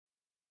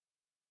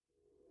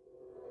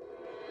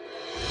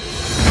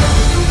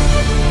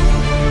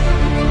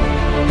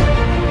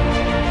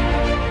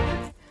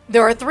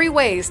There are 3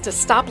 ways to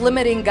stop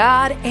limiting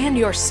God and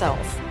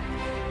yourself.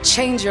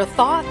 Change your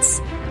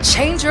thoughts,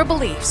 change your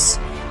beliefs,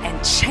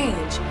 and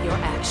change your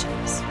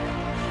actions.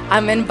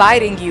 I'm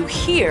inviting you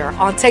here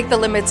on Take the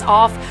Limits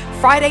Off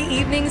Friday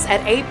evenings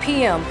at 8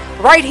 p.m.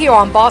 right here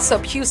on Boss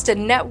Up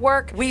Houston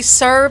Network. We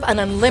serve an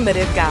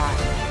unlimited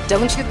God.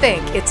 Don't you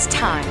think it's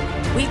time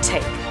we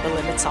take the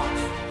limits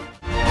off?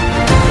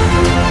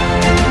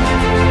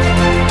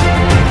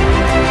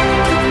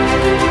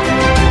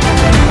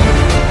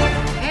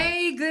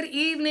 Good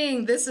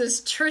evening. This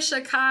is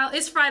Trisha Kyle.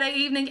 It's Friday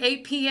evening,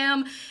 8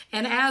 p.m.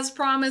 And as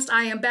promised,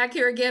 I am back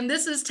here again.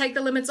 This is Take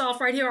the Limits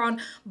Off right here on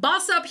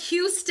Boss Up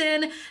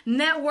Houston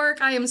Network.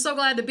 I am so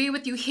glad to be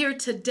with you here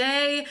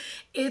today.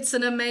 It's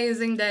an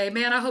amazing day.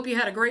 Man, I hope you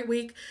had a great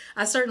week.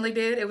 I certainly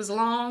did. It was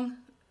long.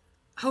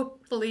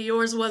 Hopefully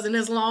yours wasn't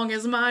as long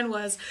as mine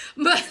was.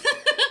 But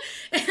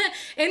in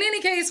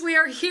any case, we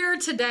are here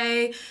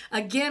today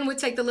again with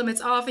Take the Limits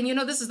Off. And you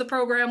know, this is the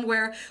program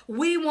where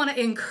we want to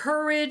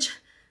encourage,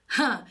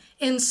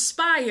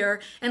 inspire,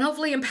 and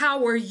hopefully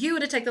empower you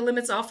to take the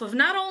limits off of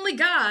not only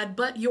God,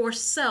 but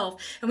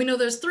yourself. And we know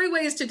there's 3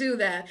 ways to do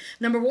that.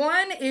 Number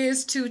 1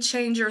 is to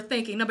change your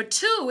thinking. Number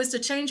 2 is to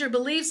change your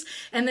beliefs.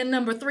 And then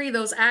number 3,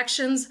 those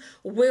actions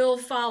will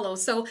follow.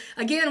 So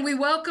again, we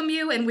welcome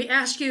you and we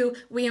ask you,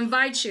 we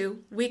invite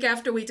you week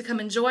after week to come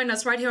and join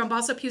us right here on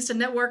Boss Up Houston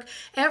Network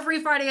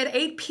every Friday at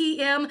 8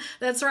 p.m.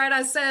 That's right,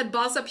 I said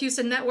Boss Up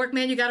Houston Network.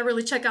 Man, you got to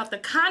really check out the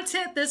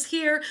content this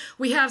year.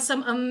 We have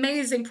some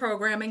amazing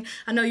programming.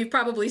 I know you've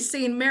probably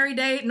seen Mary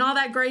Date and all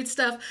that great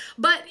stuff.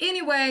 But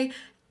anyway,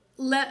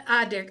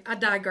 I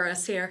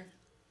digress here.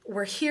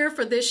 We're here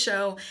for this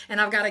show,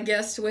 and I've got a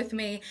guest with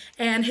me,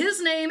 and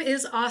his name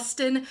is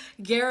Austin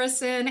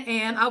Garrison,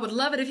 and I would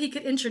love it if he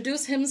could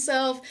introduce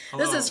himself.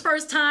 Hello. This is his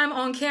first time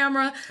on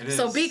camera,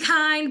 so be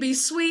kind, be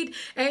sweet,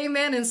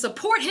 amen, and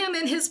support him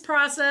in his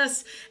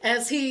process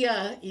as he,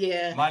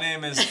 My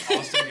name is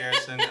Austin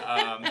Garrison.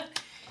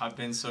 I've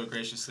been so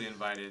graciously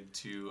invited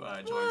to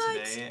join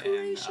today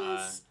and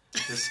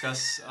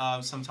discuss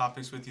some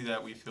topics with you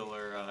that we feel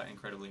are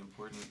incredibly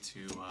important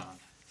to,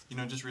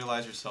 just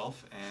realize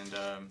yourself and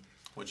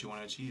what you want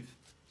to achieve.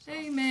 So.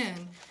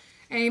 Amen.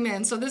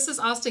 Amen. So this is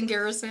Austin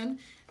Garrison.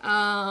 You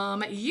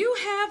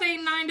have a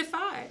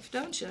 9-to-5,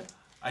 don't you?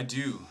 I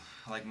do.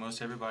 Like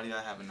most everybody,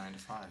 I have a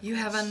 9-to-5. You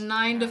have a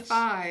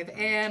 9-to-5.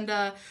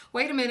 And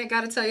wait a minute,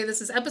 got to tell you,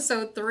 this is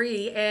episode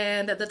 3.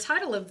 And the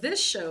title of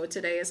this show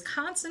today is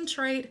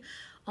Concentrate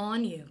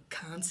on You.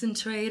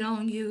 Concentrate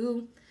on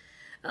You.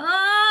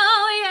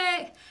 Oh,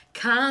 yeah.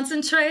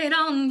 Concentrate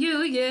on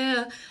you,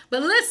 yeah.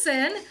 But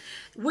listen,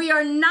 we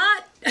are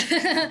not,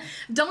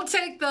 don't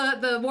take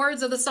the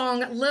words of the song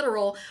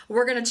literal.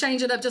 We're going to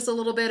change it up just a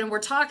little bit. And we're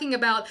talking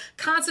about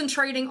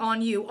concentrating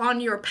on you,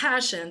 on your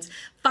passions,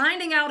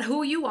 finding out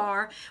who you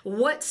are,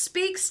 what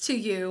speaks to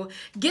you,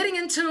 getting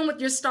in tune with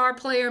your star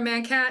player,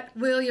 man. Cat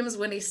Williams,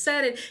 when he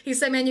said it, he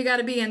said, man, you got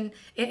to be in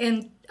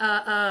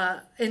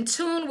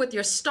tune with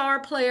your star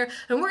player.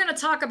 And we're going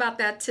to talk about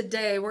that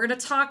today. We're going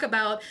to talk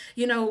about,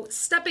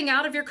 stepping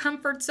out of your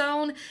comfort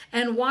zone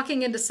and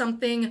walking into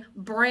something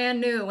brand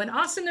new. And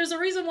Austin, there's a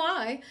reason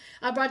why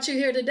I brought you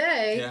here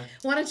today. Yeah.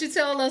 Why don't you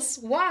tell us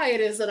why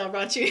it is that I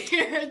brought you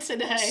here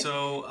today?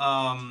 So,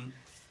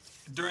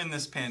 during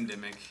this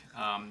pandemic,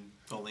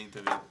 the length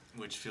of it,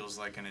 which feels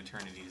like an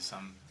eternity to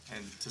some,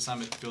 and to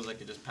some it feels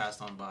like it just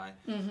passed on by.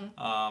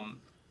 Mm-hmm.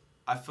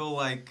 I feel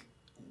like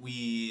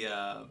we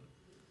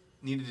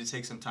needed to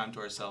take some time to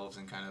ourselves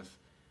and kind of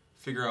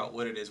figure out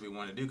what it is we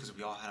want to do, because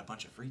we all had a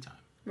bunch of free time.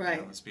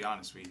 Right. Let's be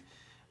honest. We,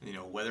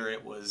 whether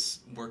it was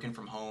working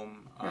from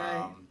home,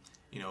 right.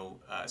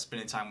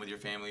 Spending time with your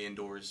family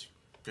indoors,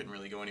 couldn't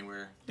really go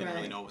anywhere. Didn't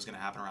really know what was going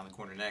to happen around the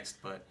corner next.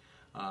 But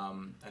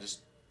I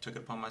just took it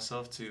upon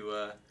myself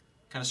to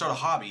kind of start a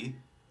hobby,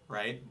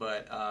 right?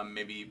 But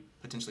maybe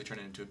potentially turn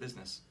it into a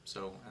business.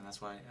 So, and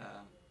that's why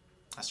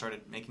I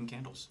started making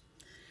candles.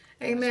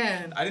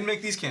 Amen. I didn't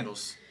make these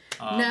candles.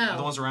 No.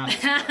 The ones around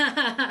us.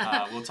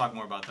 But, we'll talk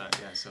more about that.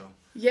 Yeah. So.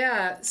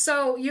 Yeah.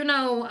 So,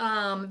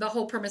 the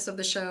whole premise of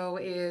the show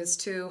is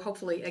to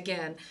hopefully,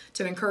 again,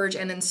 to encourage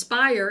and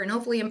inspire and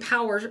hopefully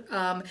empower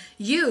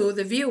you,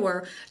 the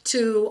viewer,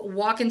 to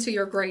walk into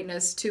your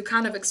greatness, to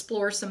kind of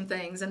explore some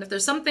things. And if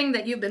there's something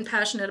that you've been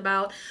passionate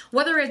about,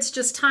 whether it's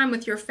just time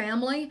with your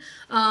family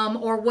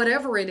or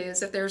whatever it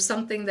is, if there's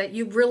something that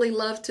you really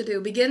love to do,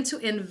 begin to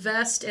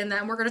invest in that.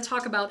 And we're going to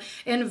talk about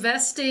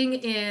investing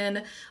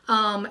in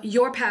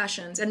your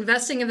passions,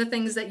 investing in the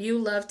things that you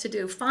love to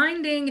do,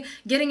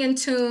 getting in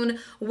tune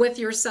with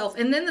yourself,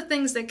 and then the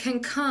things that can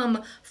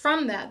come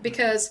from that.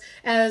 Because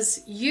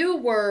as you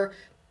were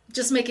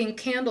just making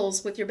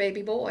candles with your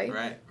baby boy,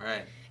 right,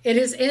 it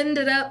has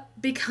ended up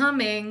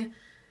becoming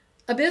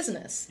a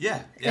business.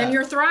 Yeah. And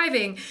you're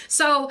thriving.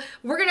 So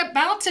we're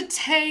about to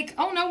take,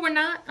 oh no, we're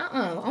not.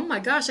 Oh my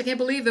gosh, I can't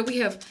believe that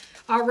we have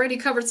already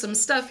covered some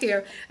stuff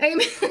here.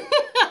 Amen.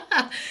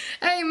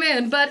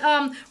 Amen. But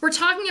we're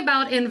talking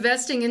about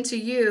investing into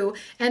you,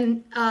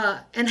 and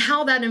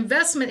how that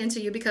investment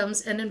into you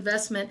becomes an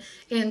investment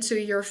into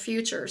your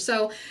future.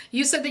 So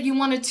you said that you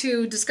wanted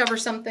to discover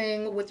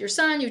something with your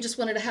son. You just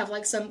wanted to have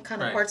like some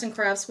kind of Right. arts and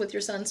crafts with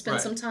your son, spend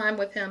Right. some time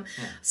with him.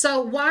 Yeah.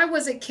 So why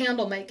was it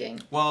candle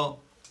making? Well,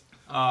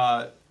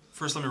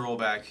 first let me roll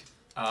back.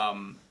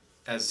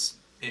 As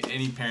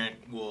any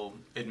parent will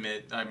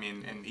admit, I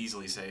mean, and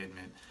easily say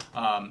admit,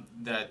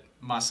 that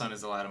my son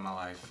is the light of my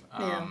life.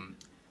 Yeah.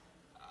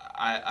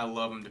 I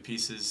love him to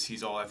pieces.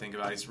 He's all I think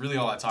about. He's really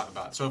all I talk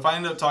about. So if I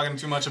end up talking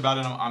too much about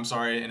it, I'm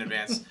sorry in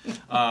advance.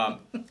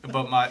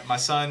 But my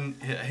son,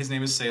 his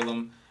name is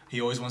Salem. He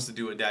always wants to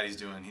do what daddy's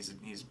doing.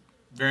 He's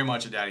very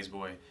much a daddy's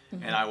boy.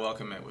 Mm-hmm. And I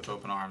welcome it with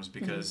open arms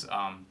because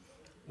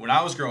when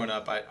I was growing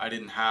up, I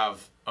didn't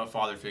have a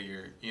father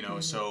figure, you know,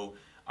 so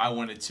I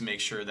wanted to make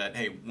sure that,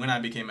 hey, when I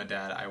became a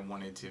dad, I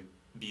wanted to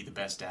be the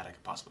best dad I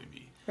could possibly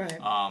be. Right.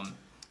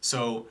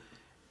 So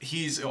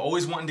he's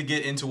always wanting to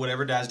get into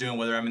whatever dad's doing,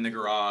 whether I'm in the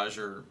garage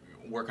or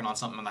working on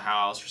something in the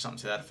house or something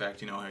to that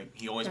effect. You know,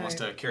 he always wants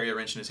to carry a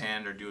wrench in his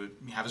hand or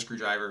have a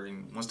screwdriver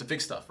and wants to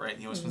fix stuff, right?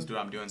 He always wants to do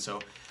what I'm doing.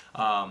 So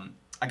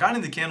I got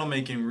into candle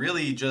making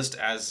really just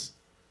as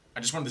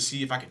I just wanted to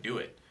see if I could do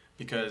it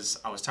because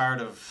I was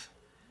tired of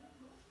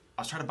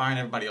buying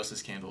everybody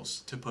else's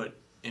candles to put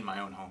in my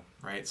own home,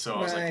 right? So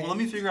I was like, well, let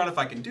me figure out if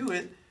I can do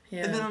it,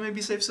 and then I'll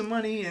maybe save some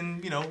money,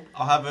 and you know,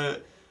 I'll have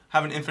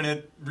an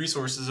infinite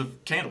resources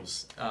of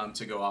candles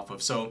to go off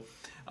of. So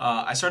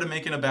I started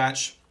making a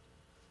batch.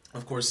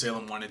 Of course,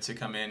 Salem wanted to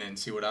come in and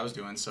see what I was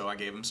doing, so I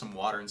gave him some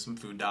water and some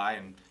food dye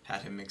and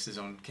had him mix his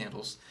own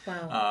candles.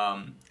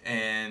 Wow.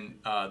 And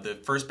the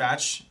first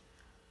batch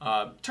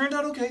turned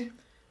out okay.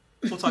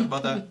 We'll talk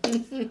about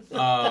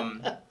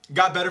that.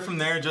 Got better from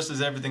there, just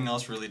as everything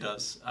else really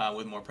does,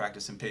 with more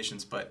practice and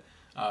patience. But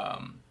I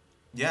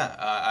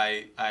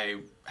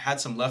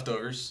had some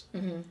leftovers,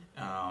 and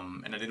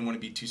I didn't want to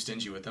be too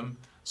stingy with them.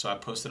 So I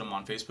posted them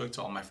on Facebook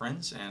to all my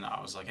friends, and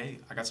I was like, hey,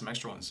 I got some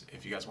extra ones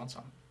if you guys want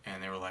some.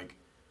 And they were like,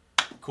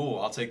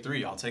 cool, I'll take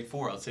 3, I'll take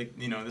 4, I'll take,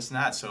 you know, this and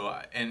that. So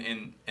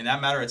in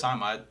that matter of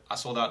time, I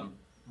sold out in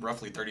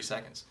roughly 30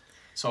 seconds.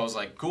 So I was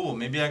like, cool,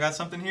 maybe I got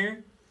something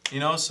here. You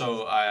know,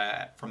 so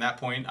from that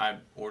point, I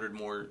ordered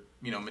more,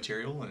 you know,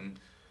 material and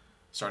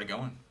started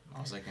going.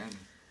 I was like,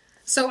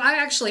 So I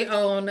actually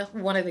own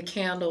one of the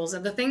candles,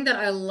 and the thing that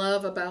I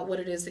love about what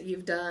it is that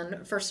you've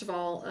done, first of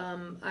all,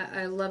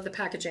 I love the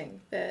packaging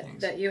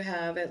that you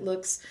have.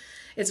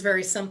 It's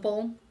very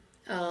simple.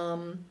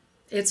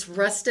 It's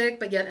rustic,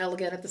 but yet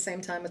elegant at the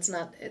same time.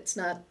 It's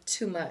not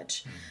too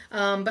much.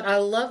 But I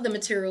love the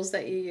materials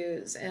that you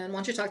use. And why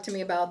don't you talk to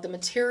me about the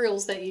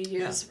materials that you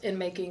use in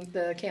making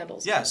the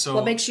candles? Yeah. So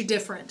what makes you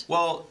different?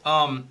 Well,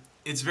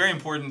 it's very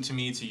important to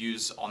me to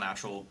use all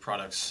natural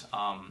products.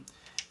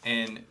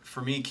 And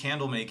for me,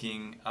 candle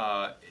making,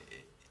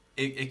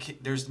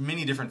 there's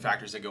many different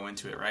factors that go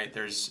into it, right?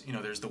 There's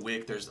the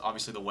wick, there's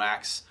obviously the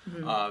wax,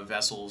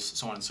 vessels,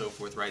 so on and so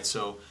forth, right?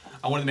 So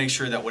I wanted to make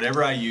sure that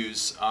whatever I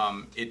use,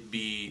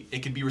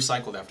 it could be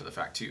recycled after the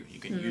fact too. You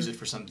can use it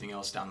for something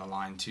else down the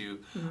line too.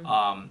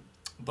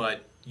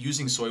 But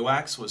using soy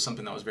wax was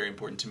something that was very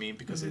important to me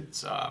because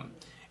it's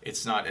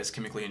not as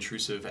chemically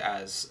intrusive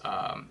as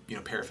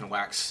paraffin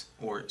wax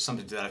or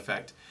something to that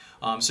effect.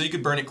 So you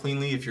could burn it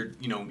cleanly if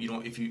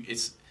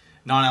it's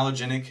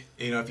non-allergenic.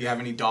 You know, if you have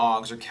any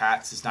dogs or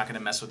cats, it's not going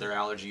to mess with their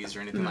allergies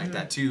or anything like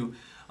that too.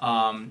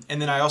 And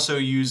then I also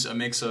use a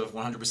mix of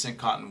 100%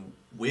 cotton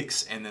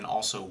wicks and then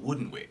also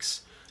wooden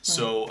wicks.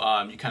 So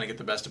you kind of get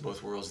the best of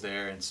both worlds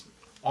there. It's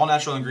all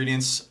natural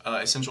ingredients,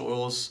 essential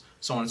oils,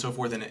 so on and so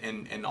forth,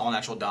 and all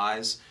natural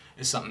dyes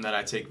is something that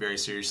I take very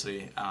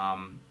seriously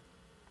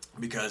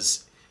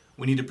because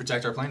we need to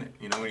protect our planet.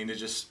 You know, we need to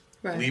just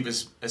leave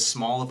as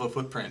small of a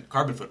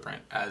carbon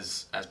footprint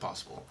as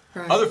possible.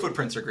 Other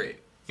footprints are great.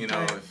 You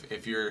know,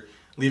 if you're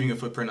leaving a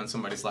footprint on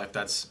somebody's life,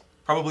 that's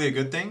probably a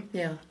good thing.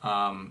 Yeah.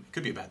 It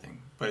could be a bad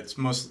thing, but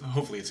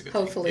hopefully it's a good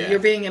thing. Hopefully. You're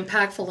being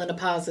impactful in a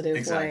positive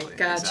way.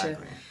 Gotcha.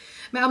 Exactly.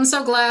 I'm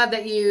so glad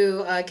that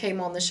you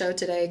came on the show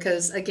today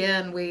because,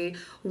 again, we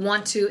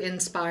want to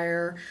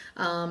inspire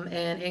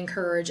and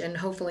encourage and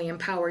hopefully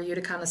empower you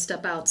to kind of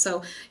step out.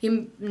 So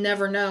you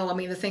never know. I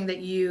mean, the thing that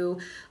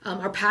you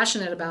are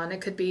passionate about, and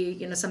it could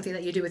be, something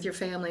that you do with your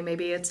family.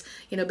 Maybe it's,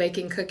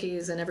 baking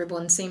cookies and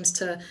everyone seems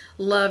to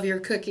love your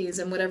cookies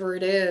and whatever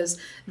it is,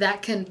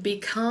 that can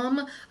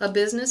become a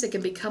business. It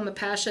can become a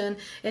passion.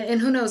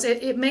 And who knows,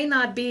 it may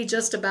not be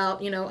just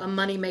about, a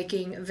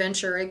money-making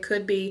venture. It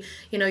could be,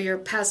 you're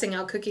passing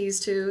out cookies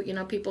to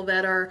people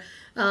that are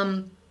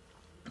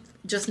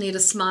just need a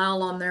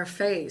smile on their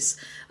face.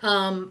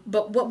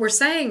 But what we're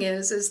saying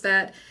is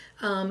that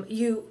when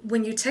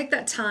you take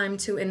that time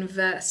to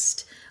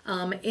invest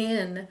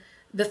in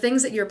the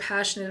things that you're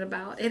passionate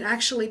about, it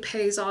actually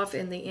pays off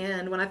in the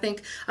end. When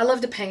I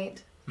love to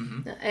paint,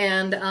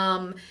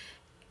 and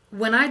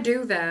when I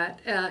do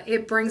that,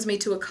 it brings me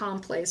to a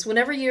calm place.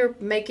 Whenever you're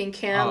making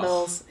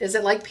candles, is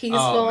it like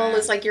peaceful?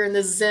 It's like you're in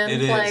this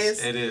Zen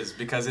place. It is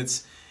because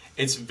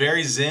it's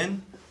very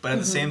zen, but at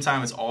the same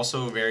time, it's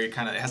also very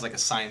kind of, it has like a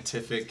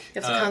scientific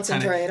You have to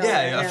concentrate on it.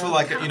 I feel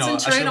like, you know,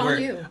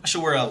 I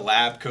should wear a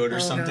lab coat or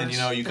something. gosh. You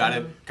know, you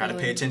gotta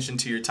pay attention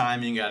to your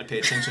timing. You gotta pay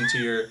attention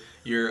to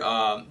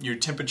your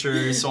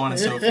temperature, so on and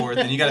so forth.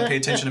 And you gotta pay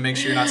attention to make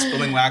sure you're not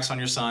spilling wax on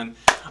your son.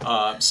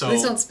 So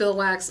please don't spill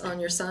wax on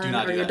your son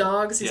or your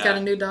dogs. He's got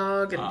a new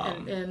dog,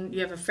 and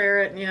you have a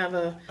ferret, and you have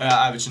a...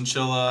 I have a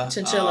chinchilla.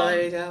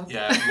 There you go.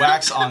 Yeah,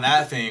 wax on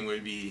that thing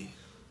would be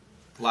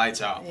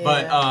lights out. Yeah.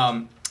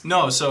 But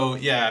no, so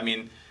yeah, I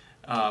mean,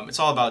 it's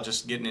all about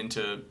just getting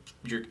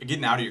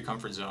out of your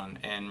comfort zone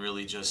and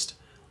really just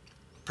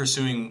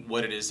pursuing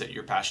what it is that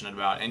you're passionate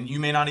about. And you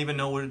may not even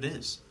know what it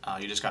is.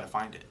 You just got to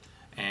find it.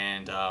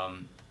 And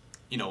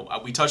you know,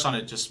 we touched on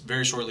it just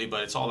very shortly,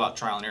 but it's all about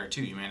trial and error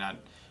too. You may not,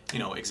 you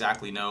know,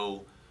 exactly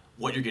know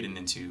what you're getting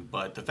into,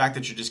 but the fact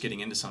that you're just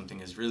getting into something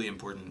is really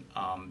important,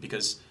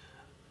 because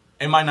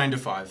in my 9 to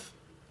 5,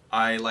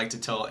 I like to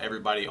tell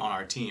everybody on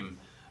our team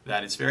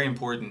that it's very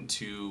important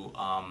to,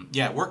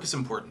 work is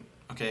important,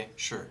 okay,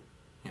 sure,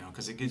 you know,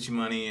 because it gives you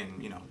money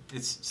and, you know,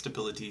 it's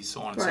stability,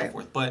 so on and so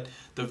forth, but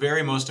the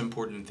very most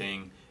important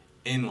thing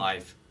in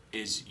life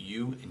is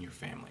you and your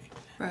family,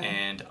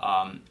 and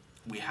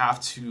we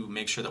have to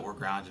make sure that we're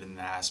grounded in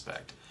that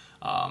aspect,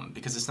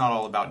 because it's not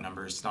all about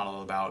numbers, it's not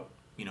all about,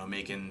 you know,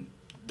 making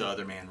the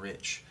other man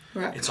rich.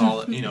 Right. It's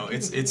all, you know,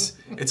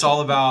 it's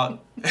all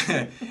about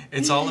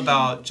it's all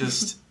about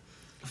just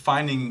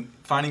finding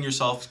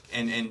yourself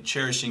and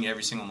cherishing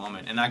every single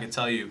moment. And I can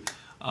tell you,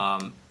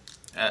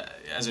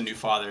 as a new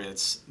father,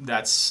 it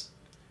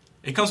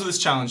comes with its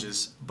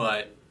challenges,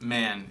 but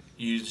man,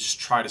 you just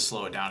try to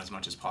slow it down as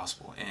much as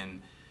possible.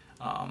 And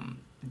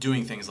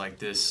doing things like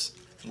this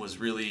was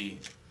really,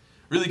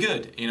 really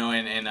good, you know,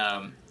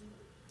 and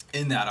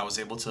in that I was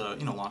able to,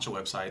 you know, launch a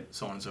website,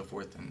 so on and so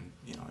forth, and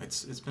you know,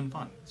 it's been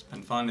fun. It's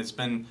been fun. It's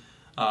been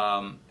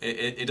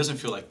it doesn't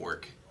feel like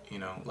work, you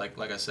know. Like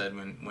I said,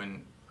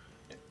 when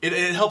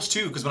it helps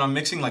too, because when I'm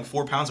mixing like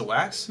 4 pounds of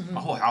wax,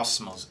 my whole house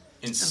smells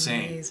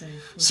insane. Amazing.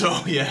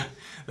 So yeah,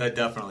 that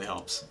definitely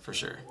helps for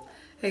sure.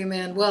 Hey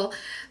man, well,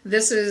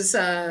 this is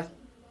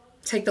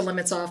Take the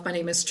Limits Off. My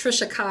name is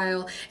Trisha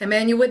Kyle, and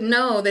man, you wouldn't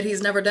know that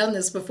he's never done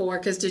this before,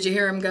 because did you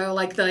hear him go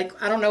like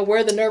I don't know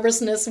where the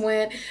nervousness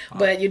went,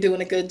 but you're doing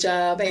a good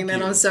job.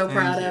 Amen. I'm so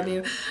proud of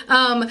you.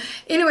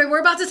 Anyway, we're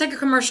about to take a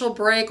commercial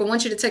break. I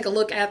want you to take a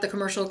look at the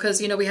commercial,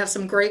 because you know we have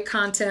some great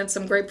content,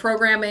 some great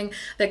programming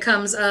that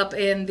comes up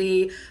in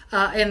the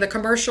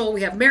commercial.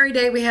 We have Mary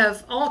Day, we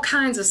have all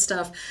kinds of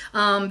stuff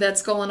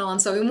that's going on.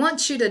 So we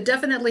want you to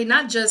definitely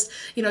not just,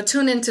 you know,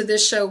 tune into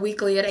this show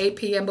weekly at 8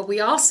 p.m., but we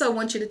also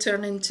want you to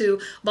turn into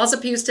Boss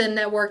Up Houston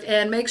Network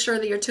and make sure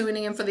that you're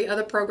tuning in for the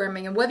other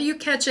programming. And whether you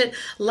catch it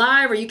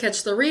live or you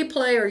catch the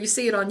replay or you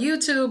see it on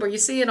YouTube or you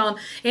see it on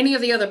any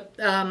of the other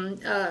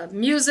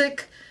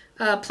music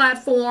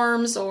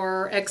platforms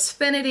or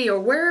Xfinity or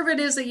wherever it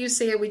is that you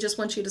see it, we just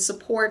want you to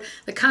support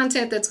the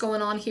content that's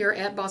going on here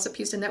at Boss Up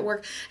Houston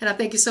Network. And I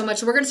thank you so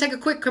much. We're going to take a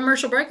quick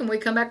commercial break, and when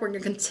we come back, we're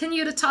going to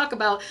continue to talk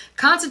about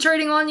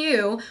concentrating on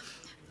you,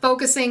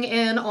 focusing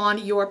in on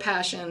your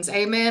passions.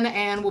 Amen.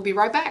 And we'll be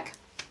right back.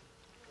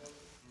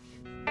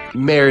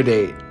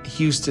 Maridate,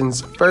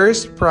 Houston's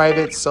first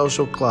private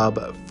social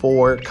club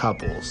for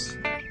couples.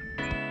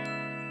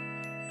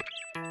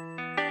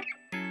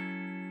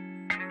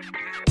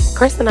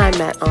 Chris and I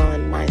met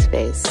on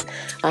MySpace.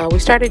 We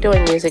started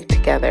doing music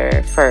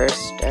together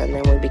first, and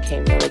then we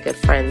became really good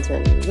friends,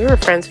 and we were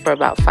friends for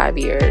about 5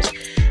 years.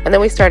 And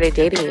then we started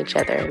dating each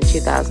other in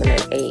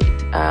 2008.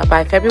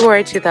 By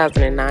February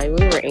 2009,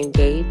 we were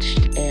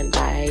engaged, and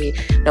by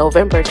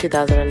November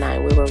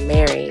 2009, we were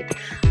married.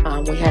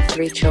 We have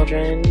 3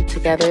 children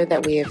together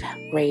that we have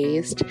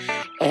raised,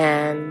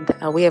 and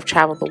we have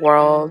traveled the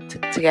world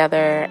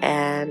together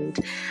and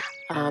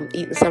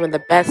eaten some of the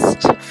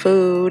best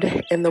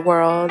food in the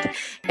world,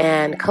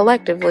 and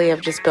collectively have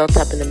just built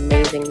up an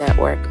amazing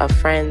network of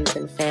friends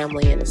and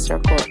family and a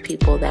circle of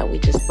people that we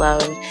just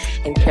love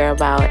and care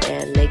about,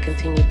 and they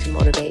continue to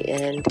motivate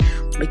and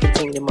we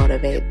continue to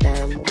motivate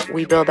them.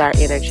 We build our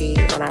energy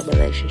on our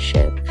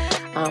relationship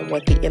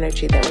with the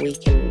energy that we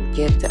can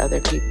give to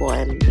other people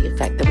and the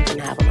effect that we can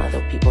have on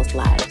other people's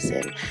lives.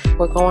 And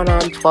we're going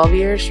on 12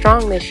 years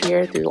strong this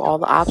year through all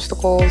the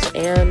obstacles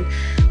and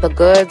the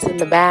goods and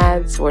the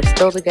bads. We're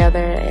still together,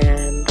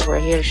 and we're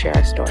here to share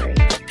our story.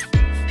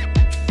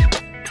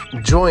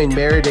 Join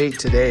Maridate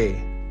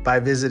today by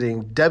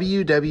visiting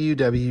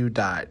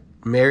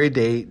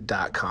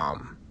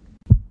www.maridate.com.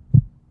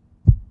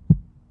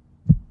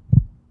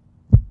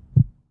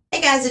 Hey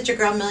guys, it's your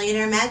girl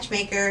Millionaire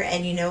Matchmaker,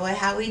 and you know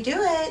how we do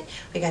it.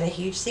 We got a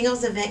huge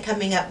singles event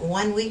coming up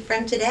 1 week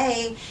from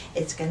today.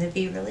 It's going to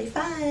be really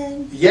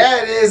fun.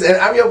 Yeah, it is, and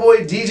I'm your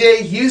boy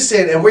DJ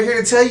Houston, and we're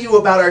here to tell you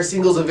about our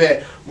singles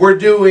event. We're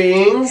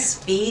doing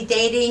Speed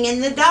Dating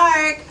in the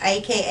Dark,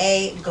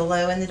 aka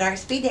Glow in the Dark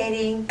Speed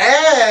Dating.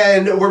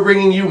 And we're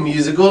bringing you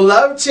musical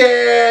love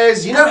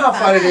chairs. You know how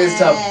fun it is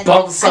to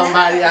bump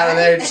somebody out of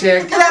their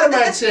chair. Get out of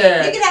my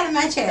chair. You get out of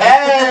my chair.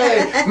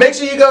 Hey, make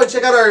sure you go and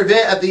check out our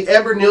event at the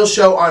Amber Neal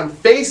Show on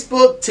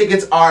Facebook.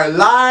 Tickets are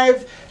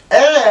live.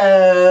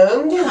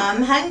 And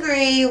I'm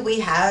hungry. We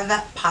have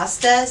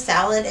pasta,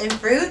 salad, and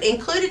fruit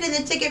included in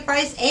the ticket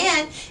price,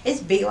 and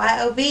it's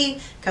BYOB.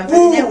 Come for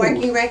the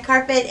networking red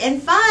carpet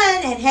and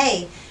fun. And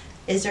hey,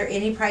 is there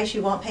any price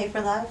you won't pay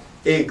for love?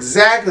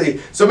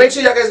 exactly. So make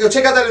sure y'all guys go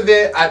check out that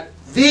event at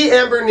The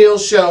Amber Neal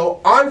Show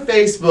on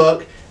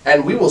Facebook,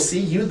 and we will see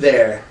you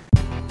there.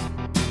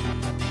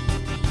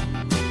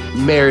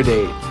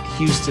 Maridate,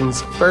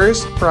 Houston's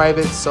first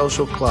private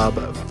social club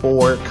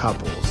for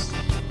couples.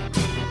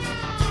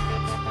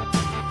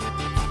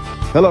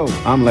 Hello,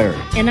 I'm Larry.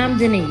 And I'm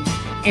Denise.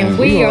 And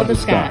we are the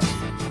Scotts.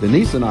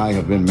 Denise and I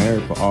have been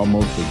married for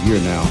almost a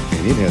year now,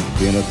 and it has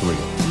been a thrill.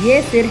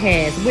 Yes, it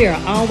has. We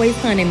are always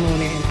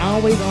honeymooning and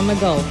always on the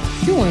go,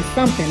 doing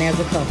something as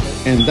a couple.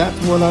 And that's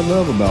what I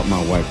love about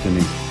my wife,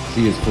 Denise.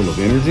 She is full of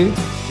energy,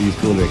 she's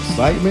full of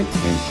excitement,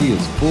 and she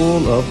is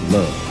full of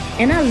love.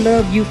 And I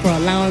love you for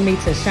allowing me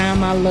to shine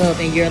my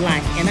love in your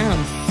life. And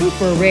I'm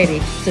super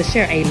ready to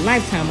share a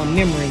lifetime of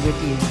memory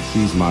with you.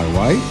 She's my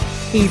wife.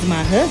 He's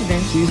my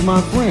husband. She's my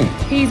friend.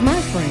 He's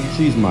my friend.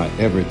 She's my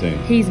everything.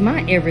 He's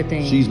my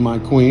everything. She's my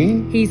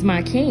queen. He's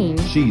my king.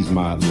 She's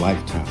my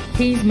lifetime.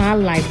 He's my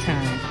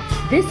lifetime.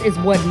 This is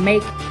what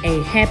makes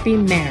a happy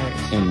marriage.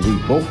 And we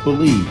both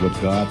believe what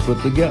God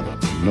put together,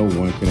 no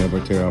one can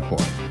ever tear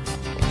apart.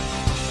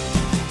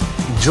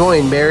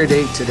 Join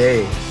Maridate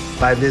today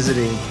by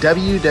visiting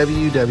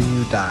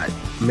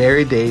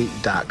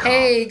www.maridate.com.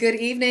 Hey, good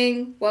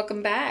evening.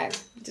 Welcome back.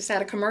 Just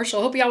had a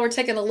commercial. Hope y'all were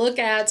taking a look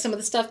at some of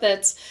the stuff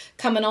that's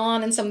coming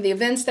on and some of the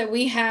events that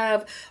we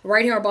have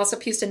right here on Boss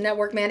Up Houston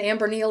Network. Man,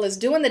 Amber Neal is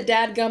doing the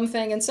dadgum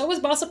thing, and so is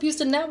Boss Up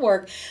Houston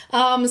Network.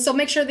 So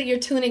make sure that you're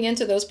tuning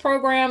into those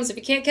programs. If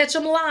you can't catch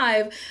them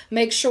live,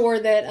 make sure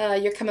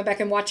that you're coming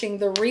back and watching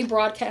the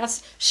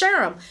rebroadcast.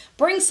 Share them.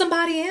 Bring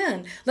somebody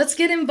in. Let's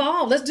get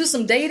involved. Let's do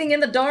some dating in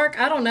the dark.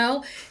 I don't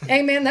know.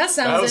 Hey, man, that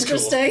sounds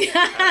interesting.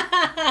 Cool.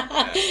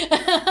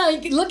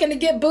 Looking to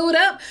get booed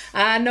up?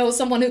 I know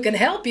someone who can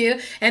help you.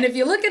 And if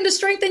you're looking to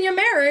strengthen your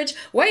marriage,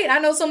 wait, I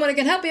know someone who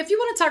can help you. If you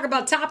want to talk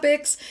about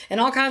topics and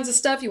all kinds of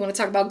stuff, you want to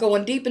talk about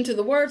going deep into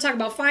the word, talk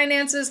about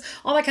finances,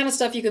 all that kind of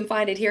stuff, you can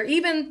find it here.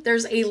 Even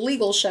there's a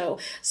legal show.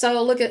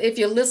 So look at, if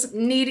you're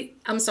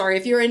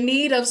if you're in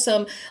need of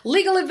some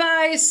legal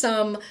advice,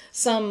 some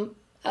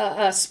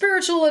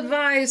spiritual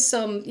advice,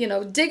 some,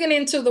 digging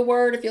into the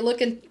word. If you're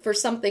looking for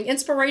something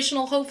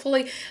inspirational,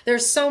 hopefully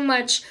there's so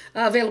much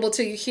available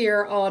to you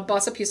here on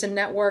Boss Up Houston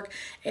Network.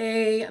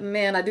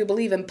 Amen. I do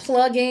believe in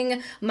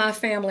plugging my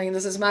family, and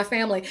this is my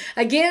family.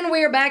 Again,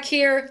 we are back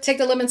here. Take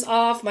the limits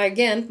off. My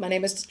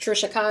name is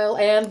Trisha Kyle,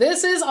 and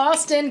this is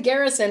Austin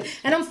Garrison,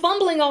 and I'm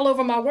fumbling all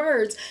over my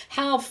words.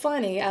 How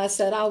funny. I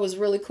said I was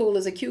really cool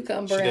as a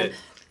cucumber.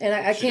 And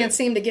I can't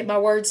seem to get my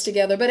words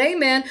together. But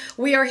amen,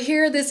 we are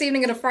here this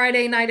evening on a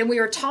Friday night, and we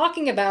are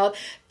talking about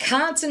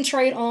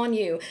concentrate on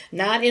you.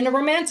 Not in a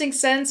romantic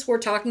sense. We're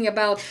talking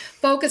about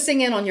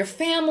focusing in on your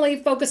family,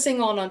 focusing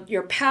on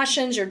your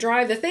passions, your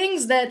drive, the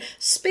things that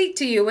speak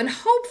to you. And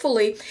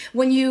hopefully,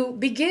 when you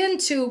begin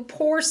to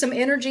pour some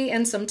energy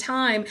and some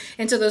time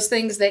into those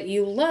things that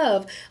you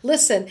love,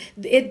 listen,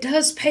 it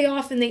does pay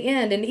off in the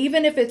end. And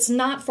even if it's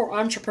not for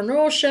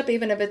entrepreneurship,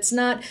 even if it's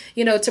not,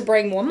 to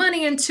bring more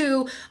money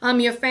into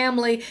your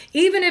family,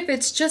 even if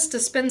it's just to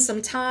spend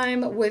some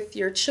time with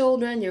your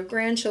children, your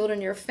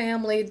grandchildren, your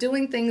family,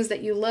 doing things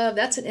that you love,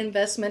 that's an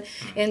investment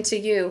into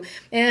you.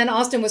 And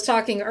Austin was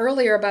talking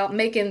earlier about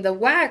making the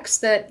wax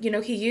that,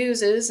 he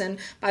uses. And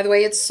by the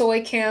way, it's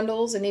soy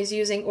candles, and he's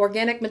using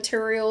organic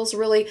materials,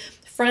 really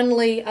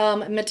friendly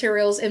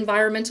materials,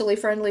 environmentally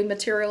friendly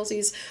materials.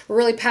 He's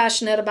really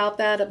passionate about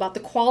that, about the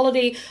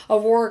quality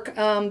of work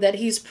that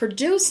he's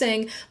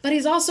producing, but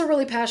he's also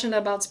really passionate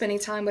about spending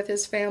time with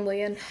his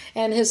family and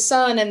his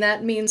son, and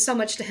that means so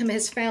much to him,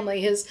 his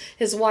family, his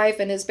wife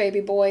and his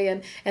baby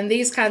boy, and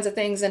these kinds of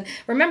things. And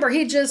remember,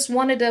 he just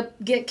wanted to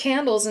get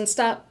candles and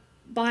stop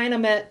buying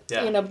them at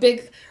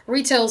big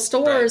retail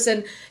stores,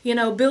 right,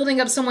 and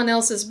building up someone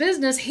else's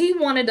business. He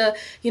wanted to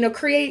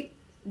create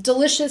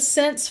delicious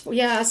scents.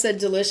 Yeah, I said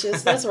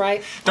delicious. That's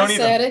right. Don't I eat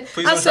said them. it.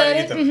 Please I don't said try to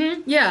it. eat them.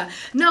 Mm-hmm. Yeah.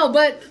 No,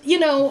 but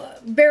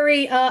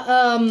very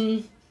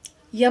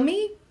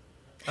yummy.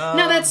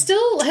 Now that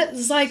still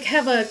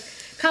have a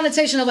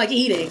connotation of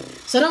eating,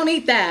 so don't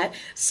eat that.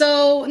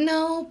 So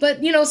no,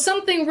 but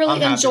something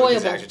really enjoyable.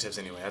 With these adjectives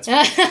anyway.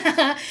 That's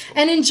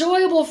an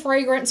enjoyable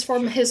fragrance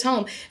from his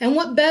home, and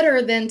what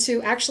better than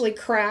to actually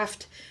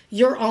craft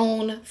your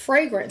own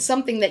fragrance,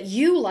 something that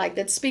you like,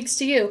 that speaks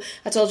to you.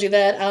 I told you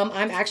that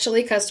I'm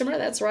actually a customer.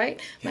 That's right.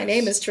 My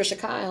name is Trisha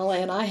Kyle,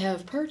 and I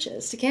have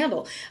purchased a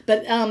candle.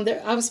 But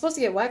I was supposed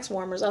to get wax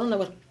warmers. I don't know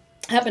what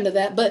happened to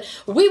that, but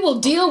we will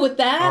deal with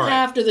that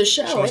after the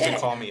show. She wants to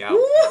call me out.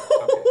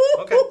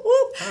 Okay.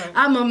 All right.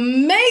 I'm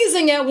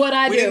amazing at what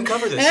I do. We didn't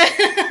cover this.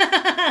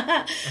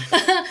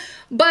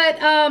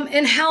 But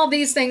and how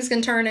these things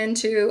can turn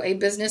into a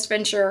business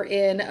venture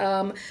in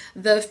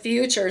the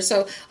future.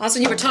 So,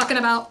 Austin, you were talking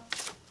about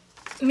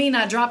me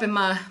not dropping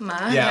my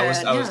Yeah,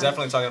 iPad. I was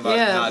definitely talking about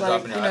not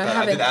dropping your iPad.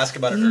 I did ask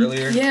about it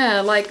earlier.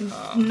 Yeah, like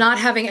not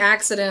having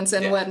accidents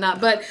and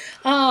whatnot. But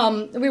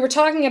we were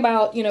talking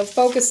about,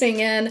 focusing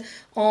in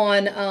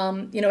on,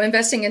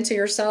 investing into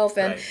yourself.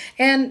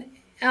 And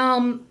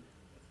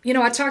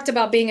I talked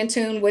about being in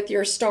tune with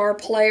your star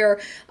player.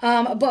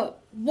 But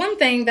one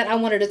thing that I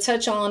wanted to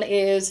touch on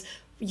is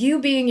you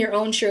being your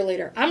own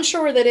cheerleader. I'm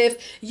sure that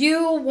if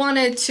you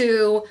wanted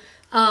to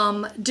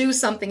do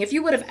something, if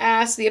you would have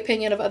asked the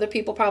opinion of other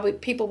people, probably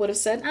people would have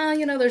said,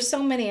 there's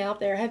so many out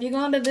there. Have you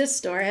gone to this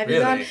store? Have you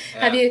gone?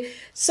 Have you?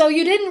 So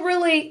you didn't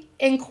really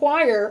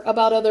inquire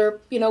about other,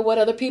 what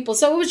other people.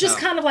 So it was just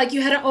kind of like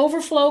you had an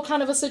overflow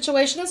kind of a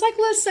situation. It's like,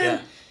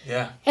 listen.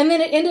 Yeah. And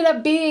then it ended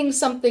up being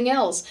something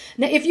else.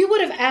 Now, if you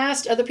would have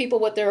asked other people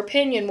what their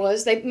opinion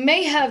was, they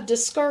may have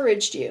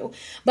discouraged you.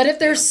 But if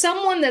there's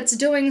someone that's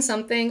doing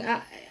something,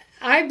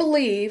 I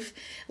believe,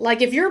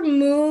 like if you're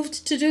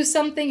moved to do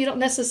something, you don't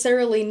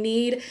necessarily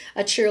need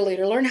a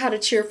cheerleader. Learn how to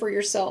cheer for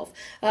yourself.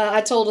 I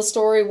told a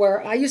story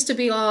where I used to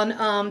be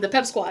on the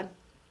pep squad.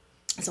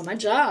 So my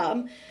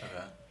job,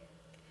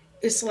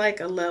 it's like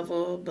a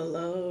level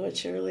below a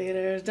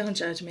cheerleader. Don't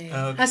judge me.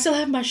 I still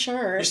have my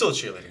shirt. You're still a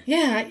cheerleader.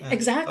 Yeah,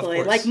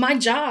 exactly. Like my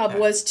job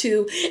was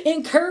to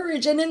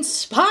encourage and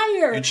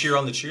inspire. You cheer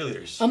on the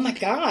cheerleaders. Oh my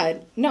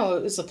God. No,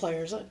 it was the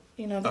players. The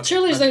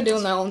cheerleaders, they're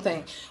doing their own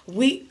thing.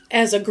 We,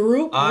 as a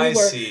group, we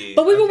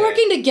were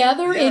working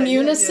together in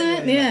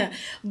unison. Yeah.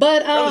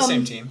 But we're on the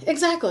same team.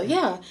 Exactly.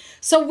 Yeah.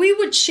 So we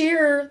would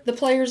cheer the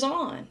players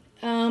on,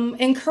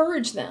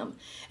 encourage them.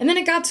 And then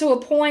it got to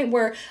a point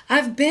where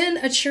I've been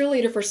a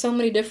cheerleader for so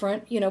many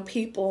different,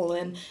 people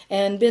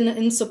and been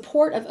in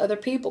support of other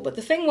people. But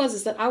the thing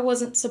is that I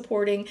wasn't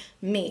supporting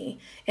me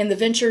and the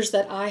ventures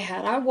that I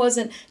had. I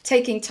wasn't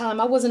taking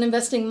time. I wasn't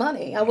investing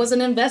money. I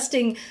wasn't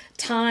investing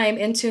time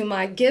into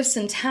my gifts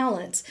and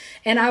talents.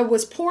 And I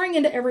was pouring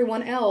into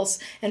everyone else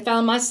and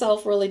found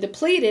myself really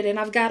depleted. And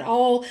I've got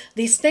all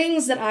these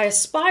things that I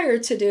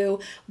aspired to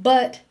do,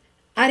 but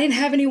I didn't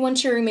have anyone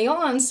cheering me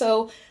on.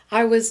 So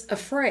I was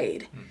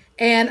afraid.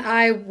 And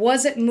I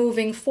wasn't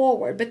moving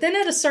forward. But then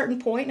at a certain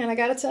point, and I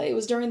got to tell you, it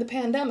was during the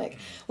pandemic,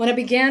 when I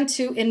began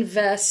to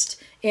invest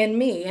in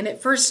me. And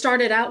it first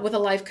started out with a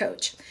life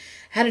coach.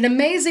 Had an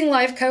amazing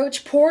life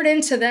coach, poured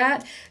into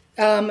that,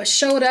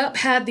 showed up,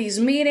 had these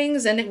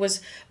meetings, and it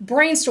was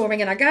brainstorming.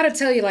 And I got to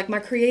tell you, like my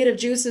creative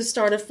juices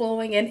started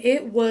flowing, and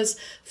it was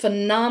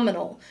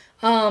phenomenal.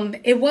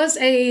 It was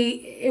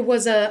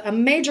a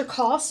major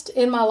cost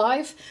in my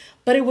life,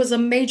 but it was a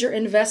major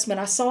investment.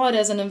 I saw it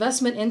as an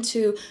investment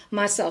into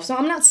myself. So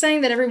I'm not saying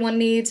that everyone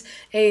needs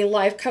a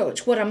life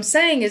coach. What I'm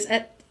saying is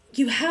that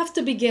you have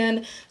to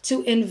begin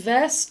to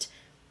invest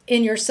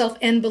in yourself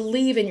and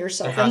believe in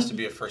yourself. There has to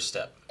be a first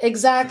step.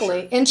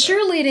 Exactly. Sure. And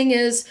cheerleading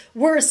is,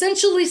 we're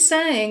essentially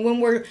saying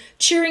when we're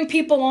cheering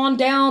people on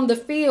down the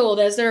field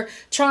as they're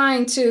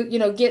trying to,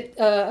 get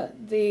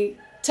the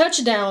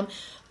touchdown,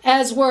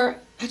 I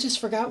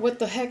just forgot what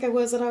the heck it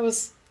was that I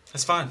was.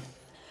 That's fine.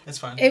 That's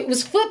fine. It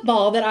was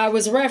football that I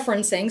was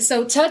referencing,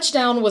 so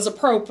touchdown was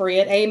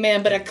appropriate,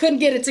 amen, but I couldn't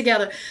get it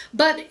together.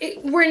 But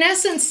we're in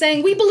essence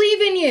saying, we believe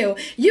in you.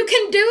 You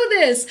can do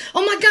this.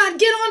 Oh my God,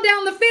 get on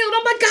down the field.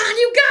 Oh my God,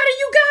 you got it,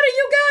 you got it,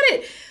 you got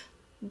it.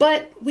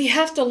 But we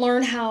have to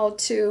learn how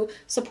to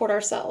support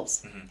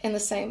ourselves in the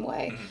same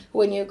way.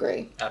 Wouldn't you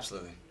agree?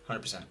 Absolutely,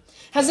 100%.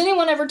 Has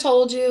anyone ever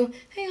told you,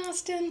 hey,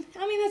 Austin,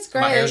 that's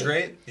great. My hair's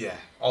great? Yeah,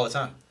 all the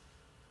time.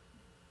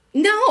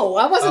 No,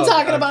 I wasn't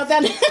talking about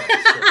that.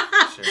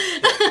 Sure.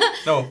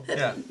 No,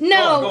 yeah.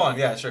 No. Go on.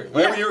 Yeah, sure.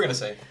 Whatever you were going to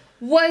say.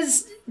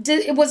 Was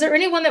there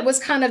anyone that was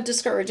kind of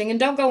discouraging? And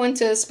don't go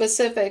into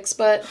specifics,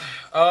 but...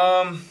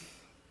 I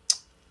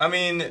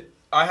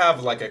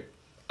have like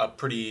a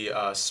pretty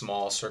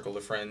small circle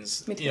of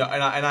friends. Me too.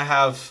 And I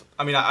have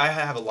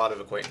a lot of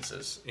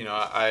acquaintances.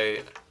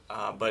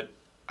 But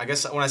I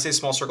guess when I say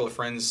small circle of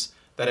friends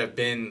that have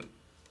been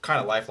kind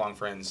of lifelong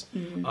friends,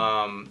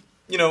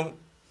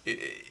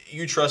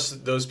 you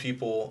trust those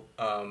people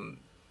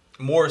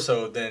more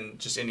so than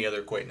just any other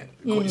acquaintance.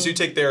 So you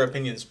take their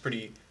opinions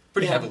pretty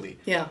heavily.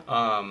 Yeah.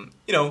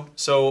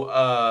 So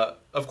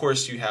of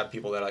course you have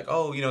people that are like,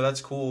 oh,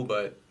 that's cool,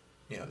 but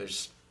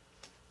there's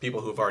people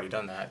who have already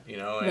done that,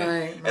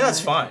 and that's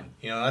fine.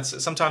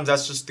 Sometimes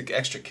that's just the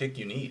extra kick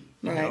you need.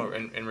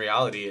 In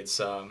reality, it's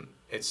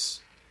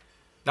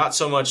not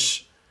so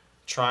much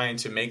trying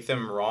to make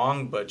them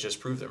wrong, but just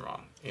prove them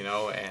wrong.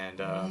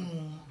 And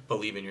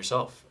believe in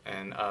yourself,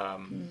 and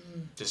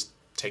just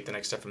take the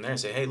next step from there and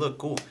say, hey, look,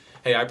 cool.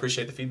 Hey, I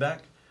appreciate the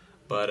feedback,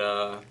 but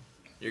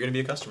you're going to be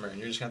a customer, and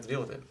you're just going to have to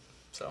deal with it.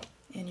 So,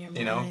 in your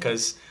mind.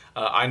 Because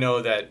I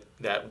know that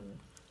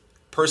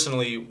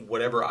personally,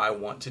 whatever I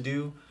want to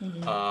do,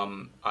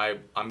 I'm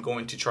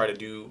going to try to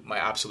do my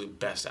absolute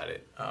best at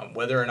it.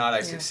 Whether or not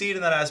I succeed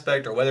in that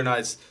aspect, or whether or not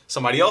it's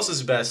somebody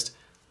else's best,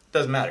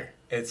 doesn't matter.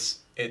 It's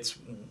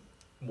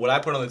what I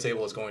put on the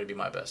table is going to be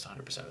my best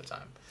 100% of the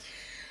time.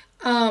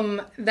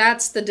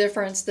 That's the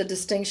difference, the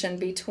distinction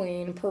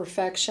between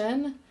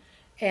perfection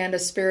and a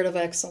spirit of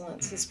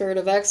excellence. The spirit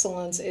of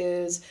excellence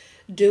is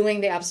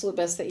doing the absolute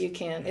best that you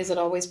can. Is it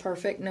always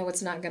perfect? No,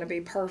 it's not going to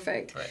be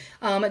perfect.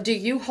 Right. Do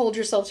you hold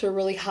yourself to a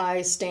really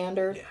high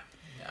standard?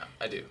 Yeah,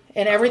 I do.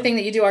 And everything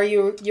that you do, are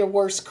you your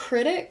worst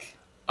critic?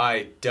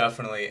 I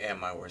definitely am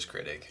my worst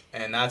critic,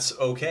 and that's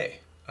okay,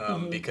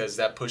 because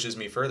that pushes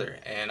me further.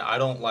 And I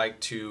don't like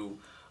to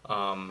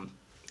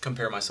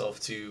compare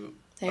myself to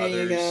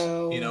others,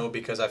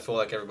 because I feel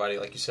like everybody,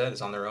 like you said,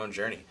 is on their own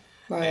journey.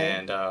 Right.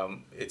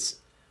 And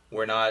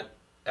we're not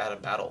at a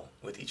battle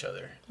with each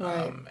other.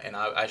 Right. And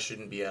I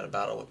shouldn't be at a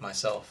battle with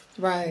myself.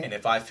 Right. And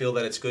if I feel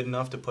that it's good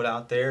enough to put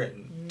out there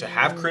and to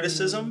have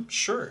criticism,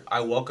 sure,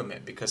 I welcome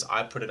it because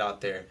I put it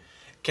out there.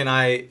 Can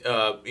I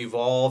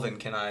evolve and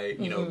can I,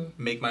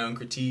 make my own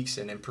critiques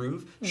and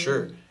improve?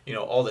 Sure,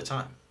 all the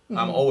time.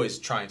 I'm always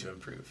trying to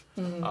improve.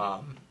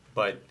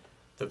 But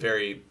the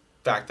very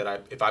fact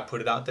that if I put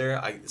it out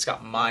there, it's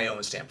got my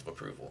own stamp of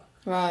approval.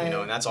 Right.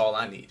 And that's all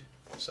I need.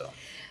 So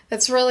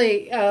that's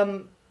really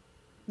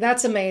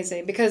that's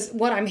amazing, because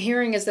what I'm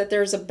hearing is that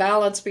there's a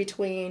balance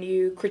between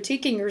you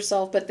critiquing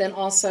yourself, but then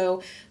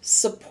also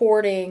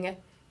supporting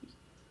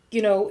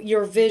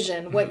your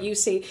vision, what you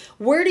see.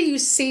 Where do you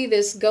see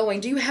this going?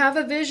 Do you have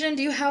a vision?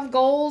 Do you have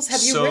goals?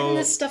 Have you written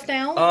this stuff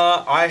down?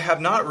 I have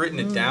not written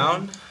it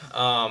down.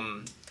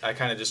 I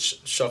kind of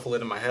just shuffle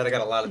it in my head. I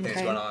got a lot of things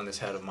going on in this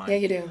head of mine. Yeah,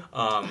 you do.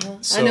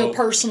 So I know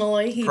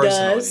personally he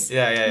does.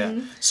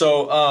 Yeah.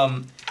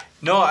 So,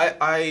 no,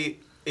 I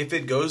if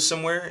it goes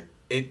somewhere,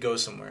 it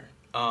goes somewhere.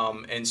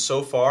 And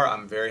so far,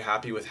 I'm very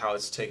happy with how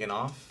it's taken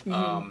off.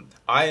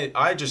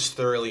 I just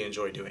thoroughly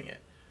enjoy doing it.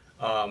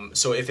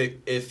 So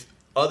if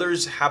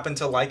others happen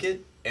to like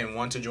it and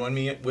want to join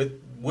me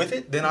with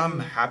it, then I'm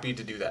happy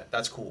to do that.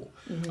 That's cool.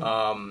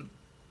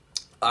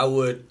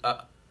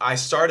 I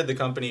started the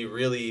company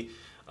really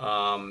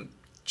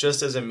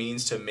just as a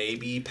means to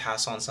maybe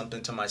pass on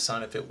something to my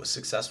son if it was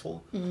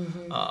successful.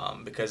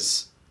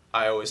 Because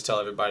I always tell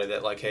everybody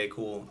that, like, hey,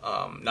 cool,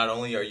 not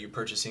only are you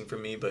purchasing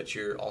from me, but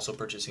you're also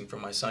purchasing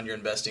from my son. You're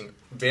investing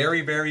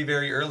very, very,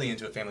 very early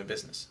into a family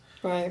business.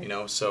 Right.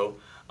 So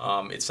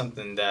it's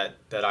something that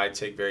I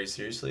take very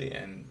seriously.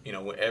 And,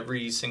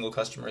 every single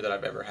customer that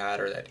I've ever had,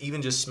 or that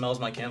even just smells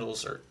my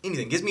candles or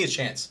anything, gives me a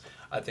chance.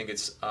 I think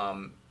it's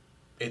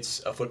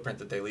a footprint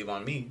that they leave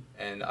on me,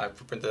 and a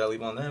footprint that I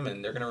leave on them,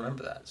 and they're going to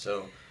remember that.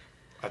 So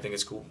I think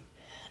it's cool.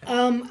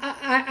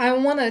 I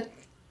want to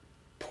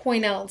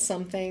point out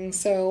something.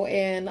 So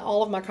in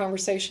all of my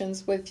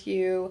conversations with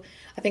you,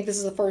 I think this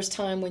is the first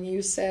time when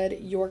you said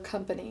your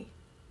company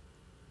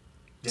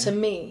to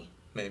me.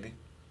 Maybe.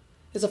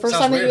 It's the first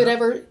Sounds time that you weird, would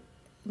ever...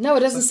 No,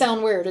 it doesn't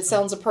sound weird. It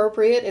sounds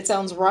appropriate. It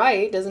sounds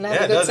right. Doesn't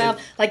have a good sound.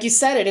 Like you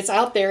said it. It's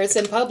out there. It's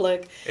in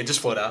public. It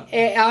just flowed out.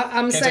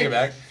 Can't take it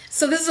back.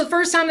 So this is the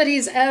first time that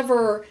he's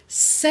ever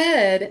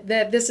said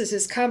that this is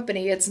his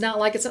company. It's not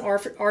like it's an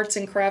arts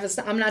and crafts.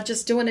 I'm not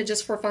just doing it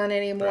just for fun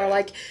anymore. Right.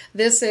 Like,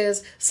 this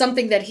is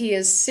something that he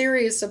is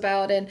serious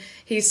about, and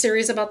he's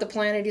serious about the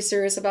planet. He's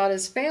serious about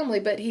his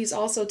family, but he's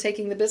also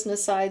taking the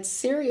business side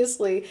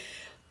seriously,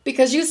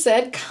 because you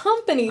said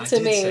company to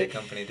me. I did say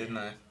company, didn't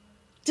I?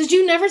 Did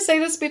you never say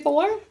this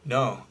before?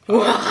 No.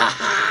 No,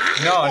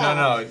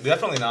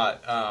 definitely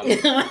not.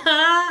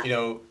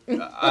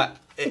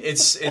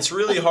 It's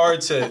really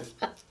hard to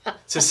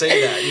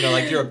say that,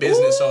 like you're a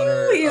business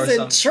owner. He's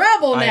in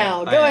trouble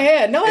now. Go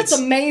ahead. No, it's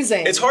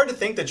amazing. It's hard to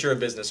think that you're a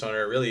business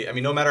owner, really. I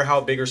mean, no matter how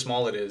big or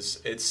small it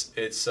is, it's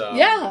it's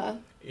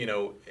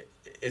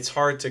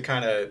hard to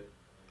kind of,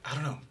 I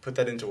don't know, put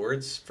that into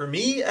words. For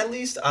me, at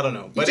least, I don't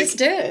know. But you just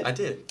did. I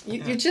did.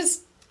 You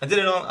just. I did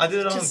it on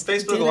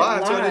Facebook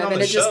Live. So I did it on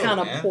and the it just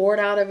kind of man. poured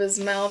out of his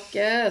mouth.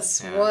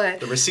 Guess what?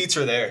 The receipts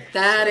are there.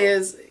 That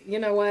is, you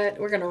know what?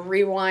 We're going to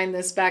rewind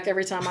this back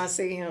every time I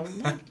see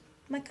him.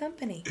 My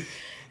company.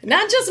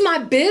 Not just my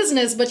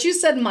business, but you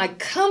said my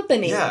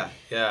company.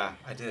 Yeah,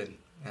 I did.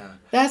 Yeah.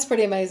 That's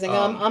pretty amazing.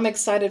 I'm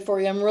excited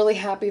for you. I'm really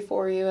happy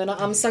for you. And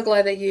I'm so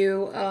glad that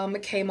you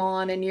came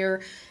on, and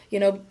you're,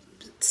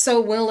 so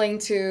willing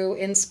to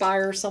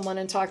inspire someone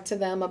and talk to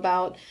them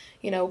about,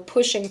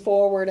 pushing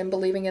forward and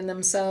believing in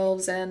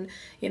themselves, and,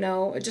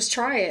 just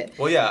try it.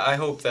 Well, yeah, I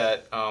hope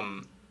that,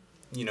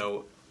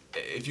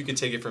 if you could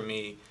take it from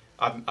me,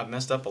 I've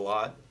messed up a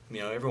lot.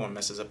 Everyone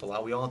messes up a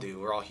lot. We all do.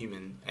 We're all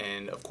human.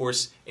 And, of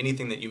course,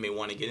 anything that you may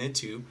want to get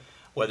into,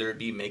 whether it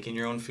be making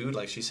your own food,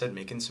 like she said,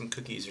 making some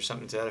cookies or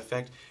something to that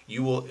effect,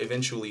 you will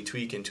eventually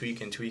tweak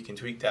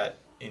that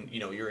in,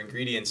 your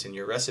ingredients and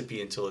your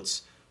recipe until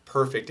it's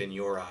perfect in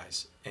your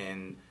eyes.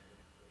 And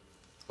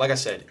like I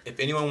said, if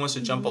anyone wants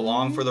to jump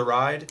along for the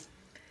ride,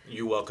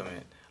 you welcome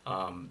it.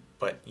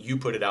 But you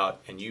put it out,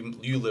 and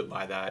you live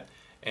by that,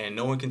 and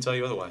no one can tell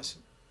you otherwise.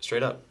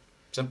 Straight up.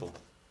 Simple.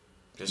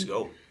 Just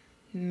go.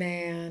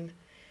 Man.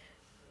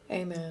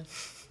 Amen.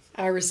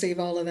 I receive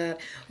all of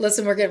that.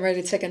 Listen, we're getting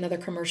ready to take another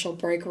commercial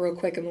break real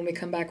quick. And when we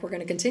come back, we're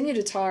going to continue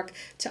to talk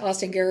to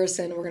Austin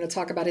Garrison. We're going to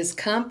talk about his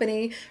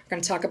company. We're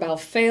going to talk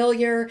about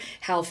failure,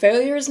 how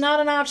failure is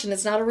not an option.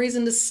 It's not a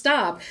reason to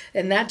stop.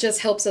 And that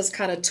just helps us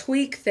kind of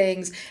tweak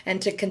things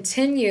and to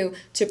continue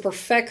to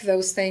perfect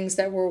those things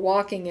that we're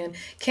walking in.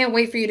 Can't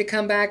wait for you to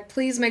come back.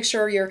 Please make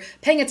sure you're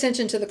paying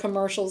attention to the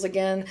commercials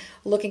again,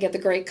 looking at the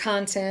great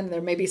content.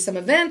 There may be some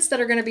events that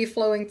are going to be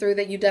flowing through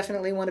that you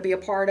definitely want to be a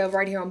part of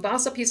right here on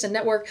Boss Up Houston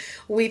Network.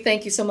 We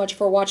thank you so much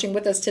for watching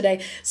with us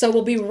today. So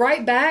we'll be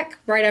right back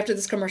right after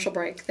this commercial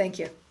break. Thank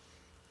you.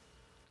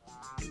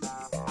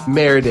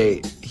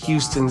 Maridate,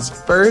 Houston's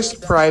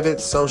first private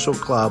social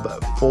club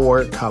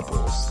for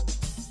couples.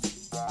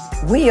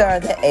 We are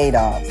the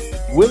Adolphs.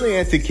 Willie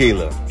and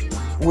Tequila.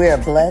 We're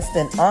blessed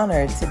and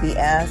honored to be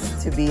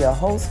asked to be a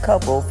host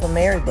couple for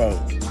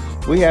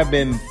Maridate. We have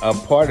been a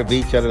part of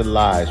each other's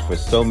lives for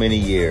so many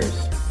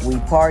years. We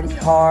partied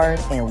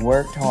hard and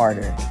worked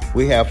harder.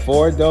 We have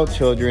 4 adult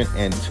children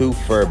and 2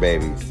 fur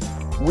babies.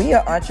 We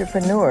are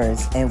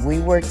entrepreneurs and we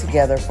worked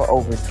together for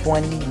over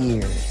 20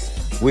 years.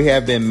 We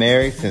have been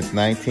married since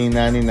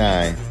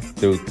 1999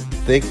 through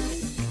thick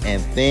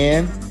and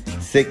thin,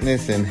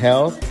 sickness and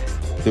health,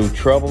 through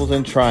troubles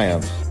and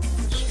triumphs,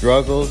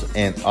 struggles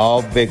and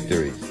all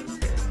victories.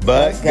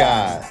 But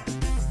God.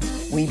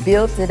 We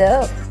built it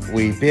up.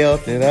 We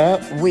built it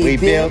up. We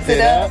built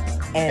it up.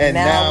 And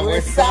now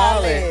we're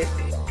solid.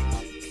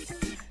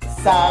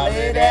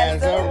 Solid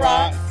as a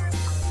rock.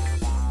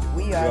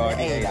 We are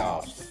the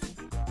Adolphs.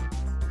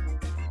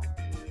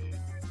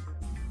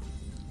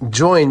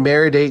 Join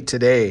Maridate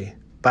today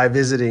by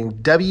visiting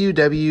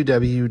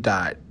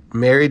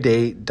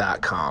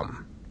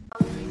www.maridate.com.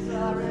 What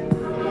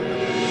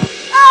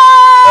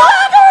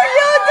are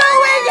you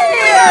doing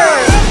here?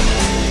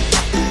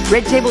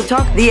 Red Table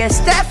Talk, the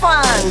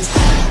Estefans.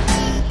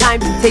 Time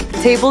to take the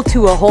table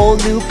to a whole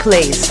new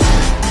place.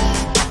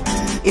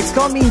 It's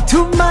coming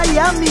to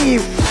Miami.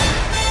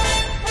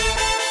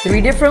 3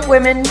 different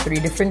women, 3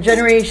 different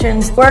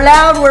generations. We're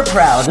loud, we're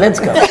proud. Let's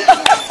go.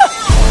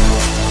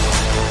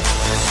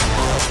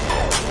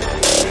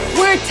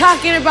 We're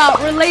talking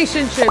about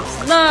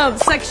relationships,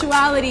 love,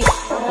 sexuality.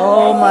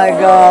 Oh my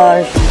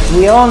gosh.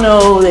 We all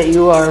know that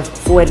you are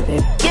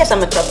fuerte. Yes,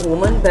 I'm a tough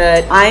woman,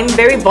 but I'm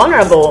very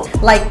vulnerable.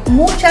 Like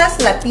muchas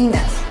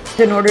Latinas.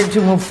 In order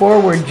to move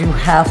forward, you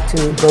have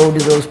to go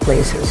to those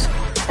places.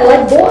 I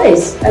like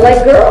boys. I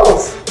like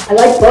girls. I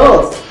like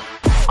both.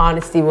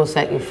 Honesty will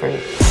set you free.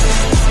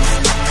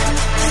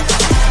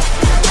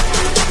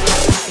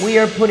 We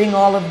are putting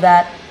all of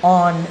that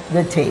on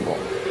the table.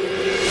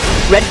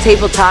 Red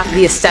Table Talk,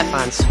 the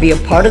Estefans. Be a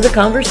part of the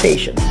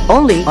conversation.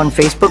 Only on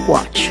Facebook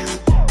Watch.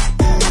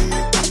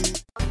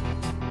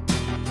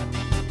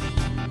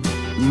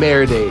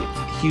 Maridate,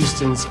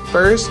 Houston's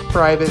first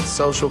private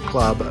social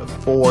club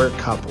for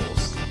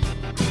couples.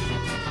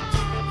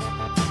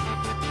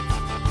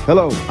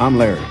 Hello, I'm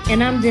Larry.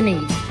 And I'm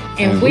Denise.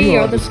 And we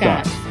are the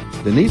Scotts.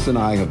 Denise and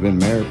I have been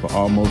married for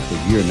almost a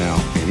year now,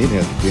 and it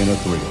has been a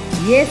thrill.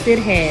 Yes, it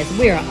has.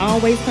 We are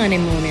always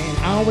honeymooning and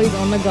always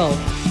on the go,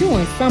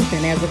 doing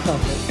something as a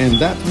couple. And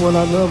that's what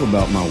I love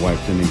about my wife,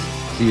 Denise.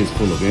 She is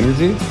full of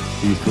energy,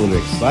 she's full of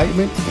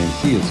excitement, and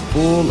she is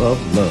full of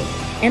love.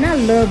 And I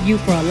love you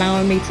for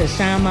allowing me to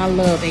shine my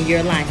love in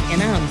your life.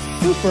 And I'm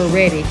super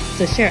ready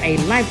to share a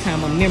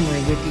lifetime of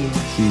memory with you.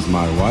 She's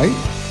my wife.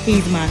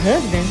 He's my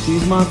husband.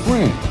 She's my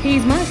friend.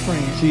 He's my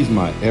friend. She's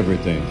my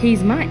everything.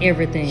 He's my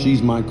everything.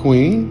 She's my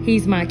queen.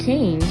 He's my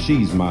king.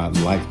 She's my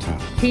lifetime.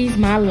 He's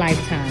my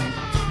lifetime.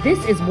 This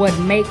is what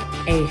makes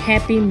a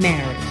happy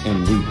marriage.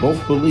 And we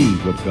both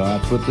believe what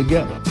God put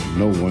together.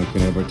 No one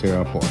can ever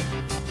tear apart.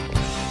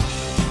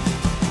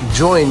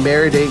 Join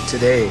Maridate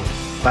today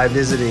by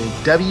visiting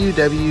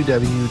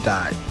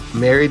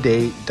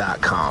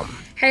www.maridate.com.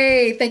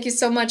 Hey, thank you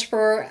so much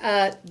for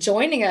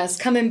joining us.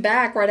 Coming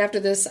back right after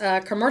this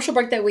commercial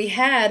break that we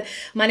had.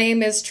 My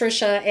name is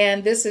Trisha,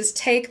 and this is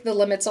Take the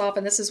Limits Off,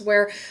 and this is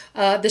where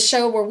the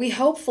show where we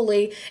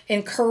hopefully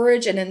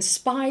encourage and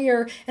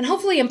inspire and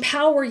hopefully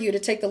empower you to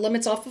take the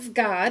limits off of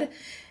God.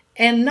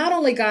 And not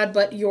only God,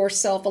 but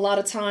yourself. A lot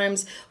of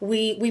times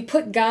we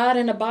put God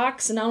in a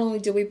box, and not only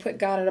do we put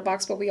God in a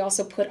box, but we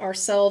also put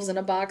ourselves in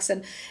a box.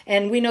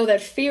 And we know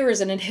that fear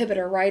is an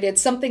inhibitor, right? It's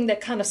something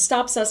that kind of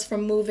stops us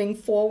from moving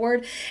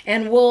forward.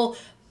 And we'll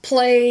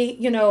play,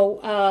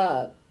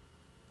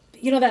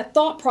 that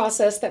thought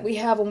process that we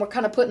have when we're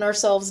kind of putting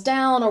ourselves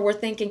down, or we're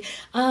thinking,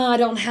 I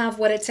don't have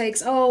what it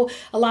takes. Oh,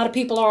 a lot of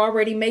people are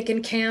already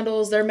making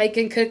candles. They're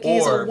making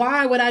cookies. Or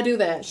why would I do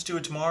that? Just do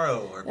it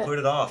tomorrow or put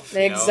it off.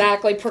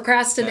 Exactly.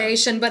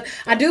 Procrastination. Yeah. But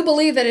I do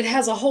believe that it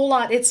has a whole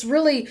lot. It's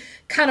really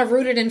kind of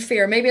rooted in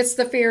fear. Maybe it's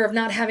the fear of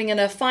not having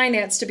enough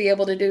finance to be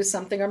able to do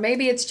something. Or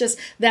maybe it's just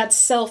that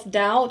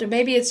self-doubt. Or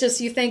maybe it's just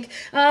you think,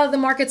 the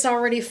market's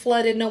already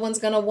flooded. No one's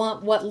going to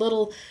want what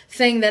little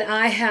thing that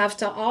I have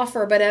to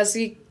offer. But as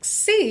you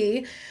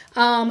see,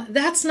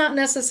 that's not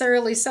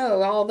necessarily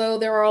so, although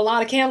there are a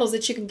lot of candles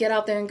that you can get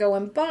out there and go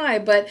and buy,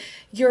 but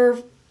your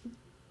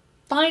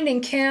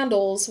finding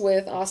candles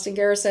with Austin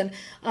Garrison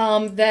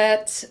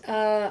that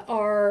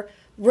are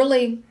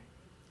really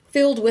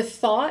filled with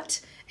thought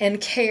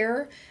and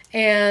care.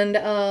 And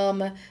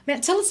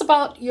man, tell us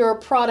about your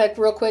product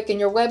real quick and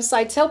your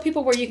website. Tell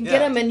people where you can get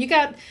them. And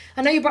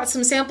I know you brought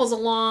some samples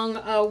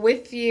along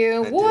with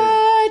you.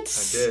 I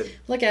did.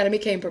 Look at him, he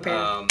came prepared.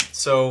 I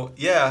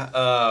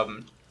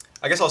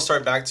guess I'll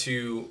start back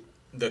to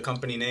the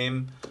company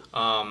name.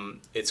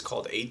 It's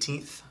called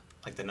 18th,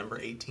 like the number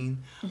 18,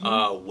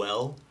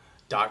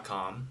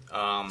 well.com.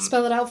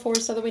 Spell it out for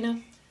us so that we know.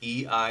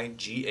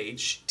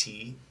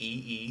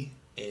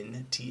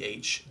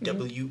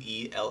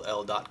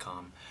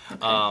 EIGHTEENTHWELL.com.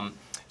 Okay.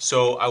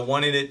 So I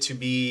wanted it to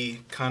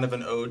be kind of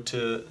an ode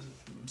to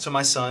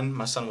my son.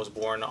 My son was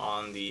born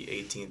on the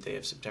 18th day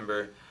of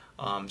September,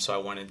 so I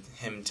wanted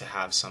him to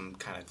have some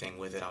kind of thing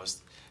with it. I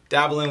was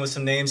dabbling with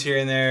some names here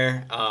and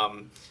there.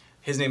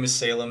 His name is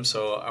Salem,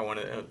 so I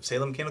wanted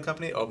Salem Candle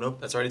Company. Oh, nope,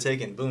 that's already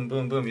taken. Boom,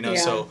 boom, boom. You know,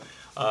 so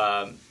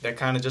that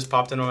kind of just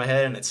popped into my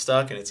head, and it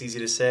stuck, and it's easy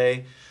to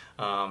say.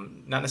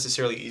 Not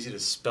necessarily easy to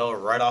spell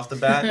right off the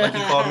bat, like you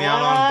called me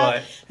out on,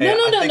 but hey, I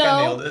think I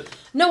nailed it.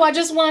 No, I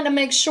just wanted to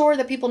make sure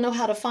that people know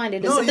how to find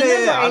it. Is it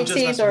the number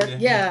 18th or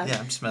yeah,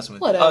 I'm just messing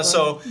with whatever. I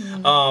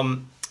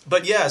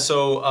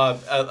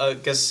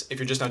guess if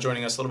you're just now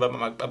joining us, a little bit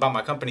about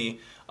my company.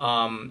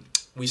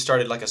 We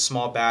started like a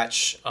small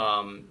batch,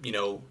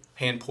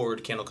 hand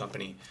poured candle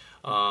company,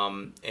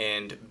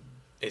 and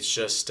it's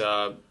just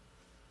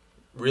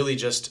really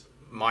just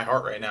my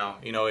heart right now.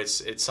 You know,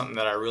 it's something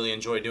that I really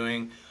enjoy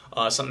doing.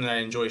 Something that I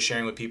enjoy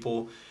sharing with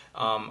people.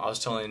 I was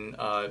telling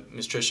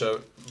Ms.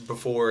 Trisha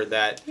before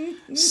that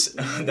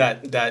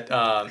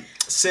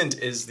scent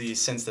is the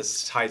sense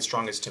that's tied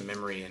strongest to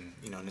memory and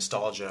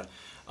nostalgia.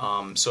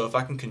 So if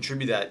I can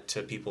contribute that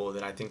to people,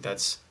 then I think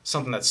that's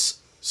something that's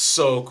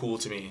so cool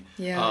to me.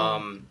 Yeah.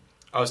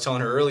 I was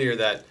telling her earlier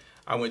that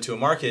I went to a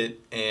market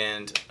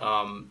and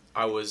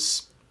I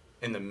was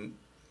in the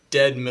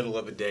dead middle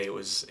of a day. It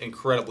was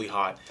incredibly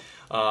hot.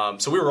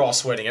 So we were all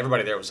sweating.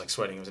 Everybody there was like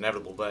sweating. It was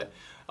inevitable. But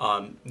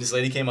this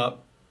lady came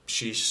up.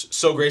 She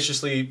so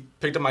graciously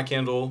picked up my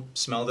candle,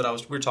 smelled it.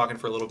 We were talking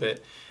for a little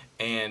bit,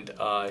 and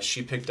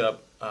she picked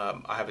up.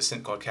 I have a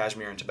scent called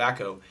Cashmere and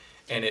Tobacco,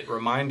 and it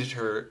reminded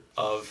her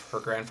of her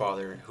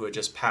grandfather who had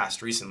just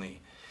passed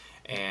recently,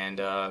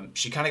 and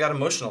she kind of got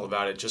emotional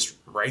about it just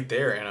right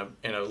there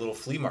in a little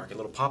flea market, a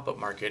little pop-up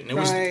market, and it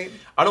was. I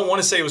don't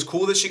want to say it was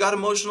cool that she got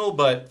emotional,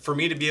 but for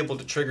me to be able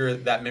to trigger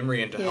that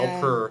memory and to help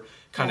her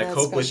kind of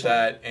cope with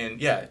that,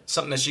 and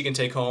something that she can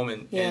take home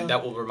and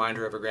that will remind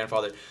her of her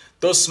grandfather.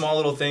 Those small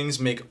little things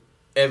make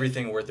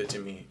everything worth it to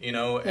me,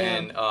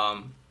 and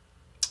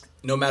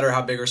no matter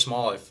how big or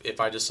small, if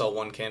I just sell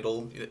one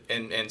candle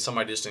and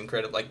somebody just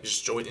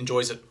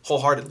enjoys it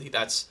wholeheartedly,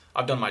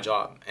 I've done my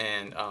job.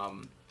 And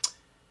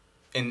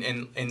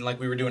like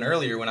we were doing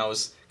earlier when I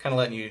was kind of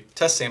letting you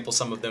test sample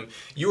some of them,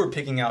 you were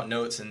picking out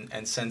notes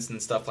and scents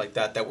and stuff like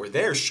that were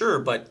there, sure,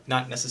 but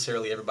not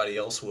necessarily everybody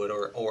else would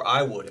or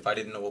I would if I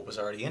didn't know what was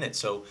already in it.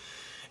 So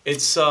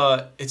it's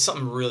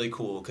something really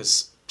cool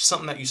because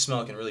something that you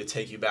smell can really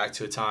take you back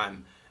to a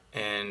time,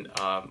 and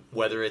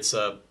whether it's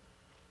a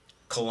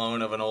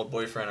cologne of an old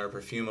boyfriend or a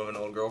perfume of an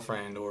old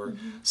girlfriend or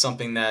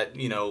something that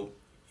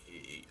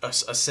a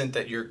scent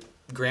that your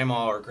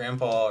grandma or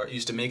grandpa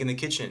used to make in the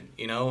kitchen,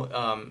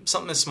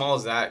 something as small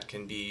as that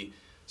can be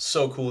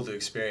so cool to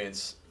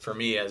experience for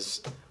me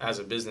as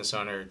a business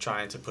owner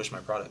trying to push my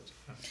product.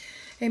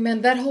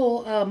 Amen. That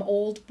whole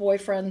old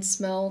boyfriend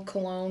smell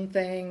cologne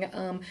thing,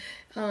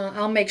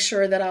 I'll make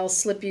sure that I'll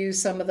slip you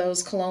some of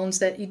those colognes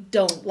that you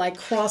don't, like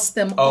cross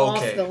them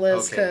off the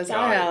list, because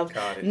I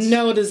have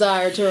no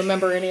desire to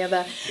remember any of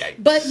that. Yikes.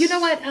 But you know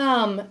what?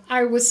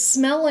 I was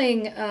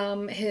smelling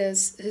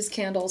his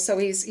candles, so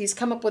he's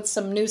come up with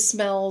some new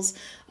smells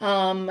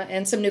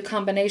and some new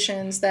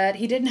combinations that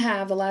he didn't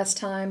have the last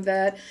time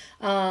that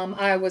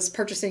I was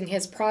purchasing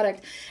his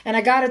product. And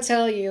I got to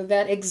tell you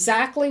that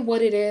exactly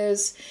what it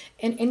is,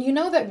 and you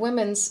know that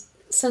women's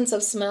sense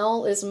of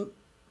smell is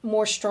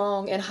more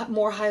strong and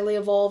more highly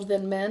evolved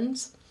than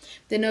men's.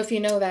 Didn't know if you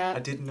know that. I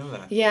didn't know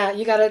that. Yeah,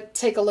 you got to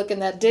take a look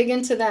in that. Dig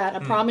into that. I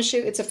promise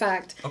you, it's a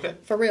fact. Okay.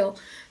 For real.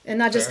 And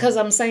not just because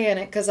I'm saying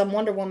it, because I'm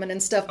Wonder Woman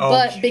and stuff,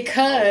 but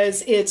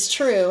because it's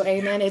true.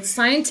 Amen. It's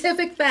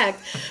scientific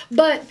fact.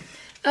 But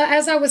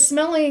as I was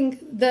smelling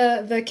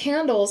the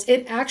candles,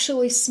 it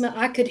actually smelled.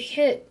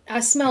 I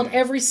smelled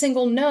every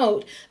single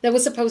note that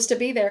was supposed to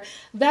be there.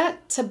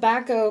 That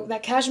tobacco,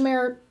 that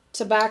cashmere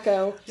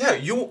tobacco. Yeah,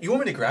 you want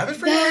me to grab it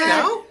for you right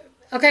now?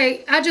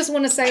 Okay, I just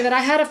want to say that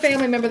I had a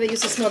family member that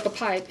used to smoke a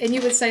pipe, and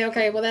you would say,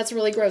 okay, well, that's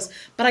really gross.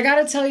 But I got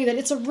to tell you that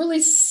it's a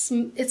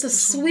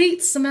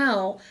sweet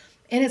smell,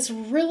 and it's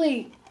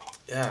really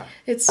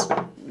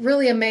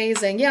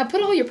amazing. Yeah,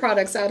 put all your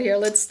products out here.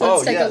 Let's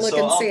take a look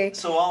and see.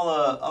 So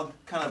I'll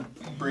kind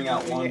of bring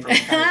out one from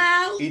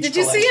each Did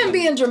you see him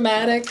being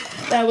dramatic?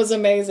 That was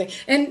amazing.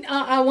 And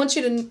I want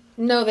you to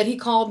know that he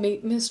called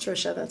me Miss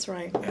Trisha. That's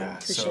right. Yeah. I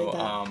appreciate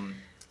that.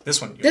 This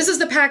one. This is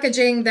the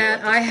packaging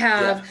that I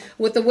have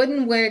with the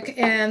wooden wick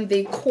and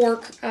the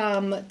cork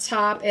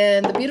top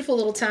and the beautiful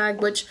little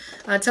tag, which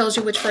tells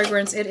you which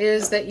fragrance it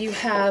is that you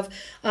have.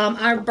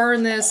 I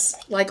burn this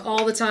like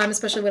all the time,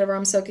 especially whenever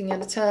I'm soaking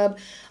in a tub.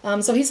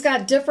 So he's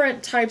got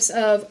different types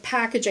of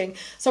packaging.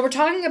 So we're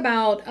talking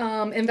about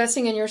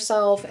investing in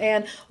yourself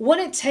and what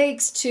it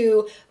takes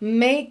to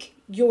make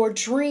your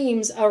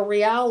dreams a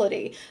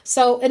reality.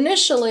 So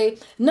initially,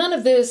 none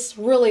of this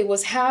really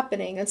was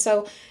happening. And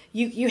so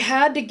you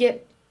had to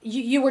get,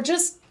 you were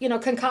just,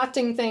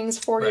 concocting things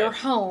for your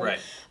home. Right.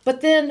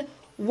 But then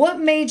what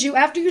made you,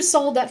 after you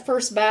sold that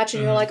first batch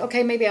and you're like,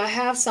 okay, maybe I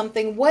have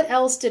something, what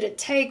else did it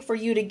take for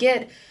you to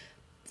get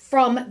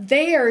from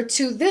there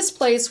to this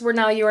place where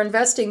now you're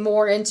investing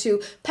more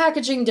into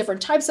packaging,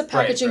 different types of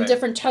packaging,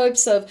 different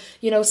types of,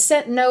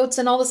 scent notes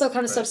and all this other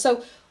kind of stuff.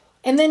 So,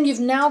 and then you've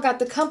now got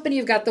the company,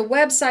 you've got the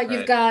website,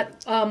 you've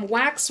got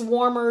wax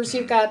warmers,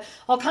 you've got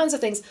all kinds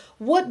of things.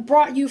 What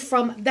brought you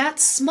from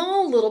that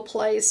small little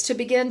place to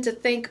begin to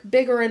think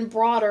bigger and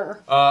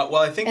broader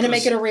I think and to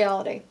make it a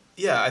reality?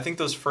 Yeah, I think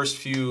those first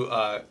few,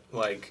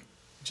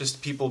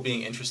 just people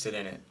being interested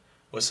in it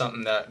was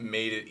something that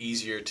made it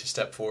easier to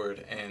step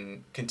forward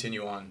and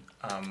continue on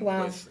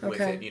with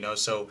it.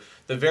 So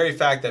the very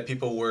fact that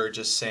people were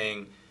just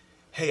saying,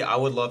 hey, I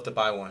would love to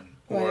buy one.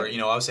 Or,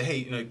 I would say,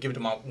 hey, give it to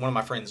one of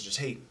my friends. Just,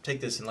 hey, take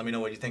this and let me know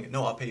what you think.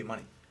 No, I'll pay you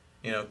money,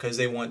 because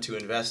they want to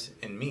invest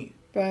in me.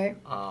 Right.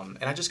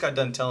 And I just got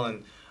done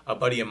telling a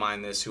buddy of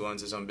mine this who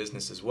owns his own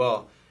business as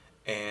well.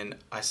 And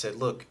I said,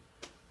 look,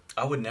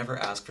 I would never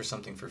ask for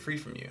something for free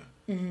from you.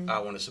 I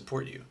want to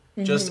support you.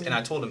 And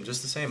I told him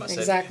just the same. I said,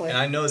 exactly. And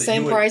I know that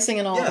same pricing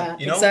and all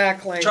that.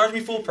 Exactly. Charge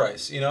me full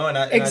price, And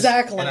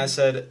I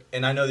said,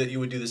 and I know that you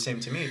would do the same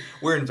to me.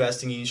 We're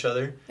investing in each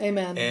other.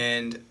 Amen.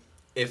 And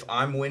if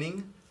I'm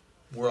winning,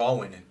 we're all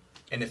winning.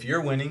 And if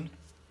you're winning,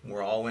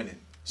 we're all winning.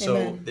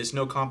 So there's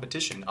no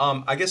competition.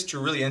 I guess to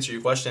really answer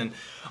your question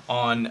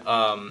on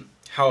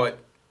how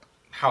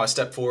I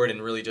stepped forward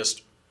and really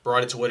just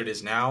brought it to what it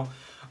is now,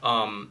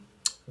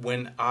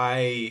 when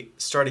I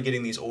started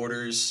getting these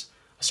orders,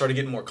 I started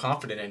getting more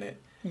confident in it.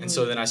 And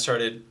so then I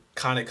started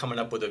kind of coming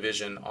up with a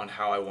vision on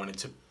how I wanted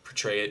to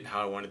portray it and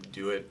how I wanted to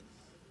do it.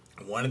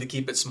 I wanted to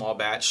keep it small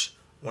batch,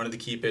 wanted to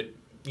keep it,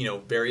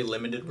 very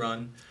limited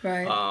run.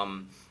 Right.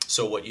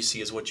 So what you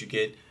see is what you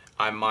get.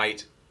 I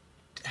might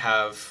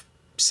have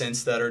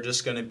scents that are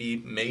just going to be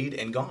made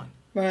and gone.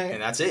 Right. And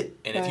that's it.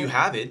 And if you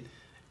have it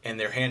and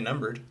they're hand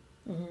numbered,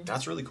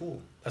 that's really cool.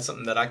 That's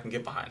something that I can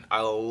get behind. I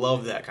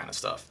love that kind of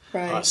stuff.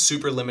 Right.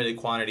 Super limited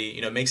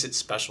quantity, makes it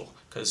special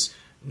because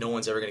no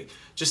one's ever going to.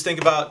 Just think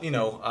about,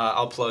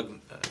 I'll plug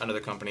another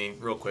company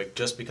real quick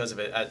just because of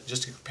it,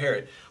 just to compare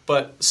it.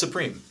 But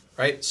Supreme,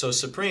 right? So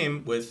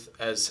Supreme, with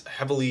as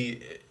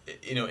heavily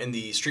in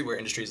the streetwear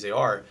industry as they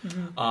are,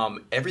 for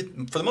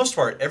the most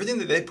part, everything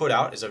that they put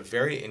out is a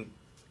very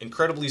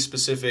incredibly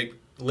specific,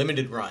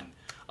 limited run,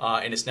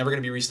 and it's never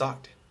going to be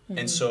restocked.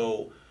 And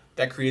so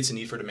that creates a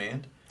need for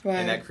demand,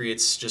 and that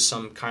creates just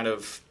some kind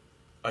of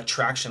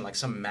attraction, like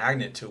some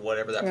magnet to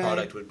whatever that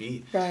product would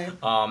be. Right.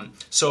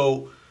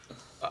 So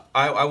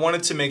I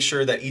wanted to make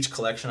sure that each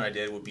collection I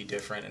did would be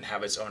different and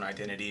have its own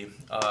identity.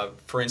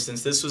 For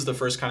instance, this was the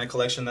first kind of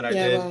collection that I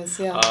did. It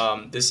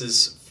was, this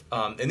is.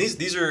 And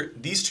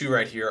these two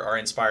right here are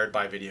inspired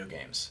by video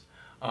games,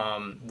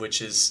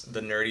 which is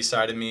the nerdy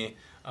side of me.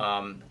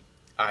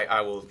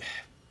 I will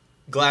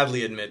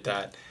gladly admit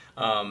that.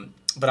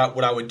 But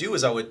what I would do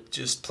is I would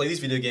just play these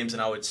video games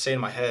and I would say in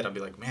my head, I'd be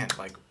like, man,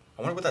 I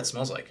wonder what that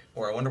smells like,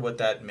 or I wonder what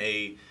that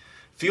may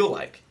feel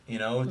like,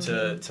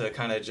 to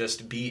kind of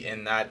just be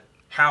in that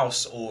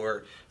house,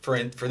 or for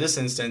this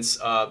instance,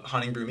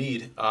 Hunting Brew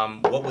Mead.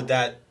 What would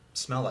that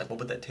smell like? What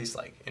would that taste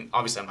like? And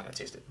obviously I'm not gonna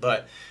taste it,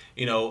 but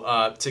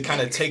to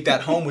kind of take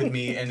that home with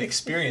me and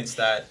experience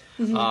that,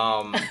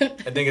 I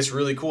think it's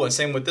really cool. And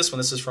same with this one.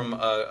 This is from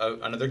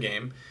another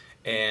game,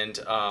 and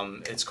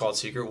it's called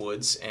Secret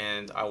Woods,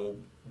 and I will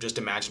just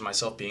imagine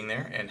myself being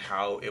there and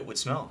how it would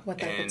smell. What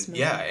that would smell.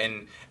 Yeah,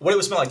 and what it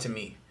would smell like to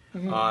me,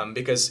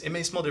 because it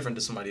may smell different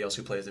to somebody else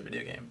who plays the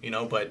video game,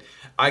 but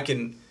I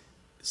can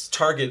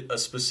target a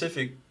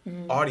specific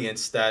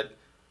audience that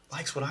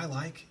likes what I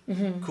like.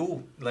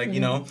 Cool.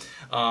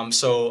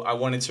 So I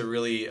wanted to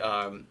really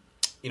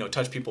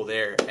touch people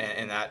there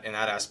in that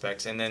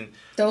aspect. And then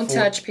don't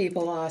touch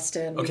people,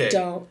 Austin. Okay.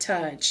 Don't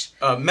touch.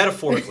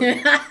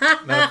 Metaphorically.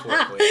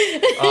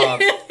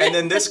 And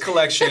then this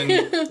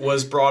collection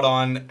was brought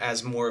on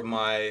as more of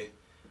my,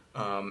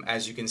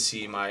 as you can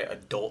see, my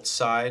adult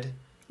side.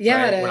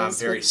 Yeah, right? it is. When I'm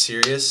very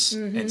serious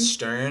and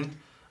stern.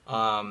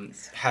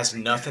 Has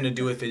nothing to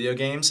do with video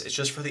games. It's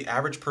just for the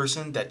average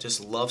person that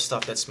just loves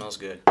stuff that smells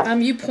good.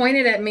 You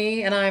pointed at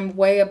me, and I'm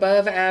way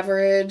above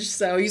average.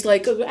 So he's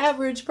like,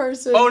 average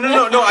person. Oh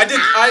no! I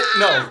didn't.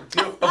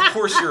 No. Of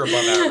course you're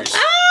above average.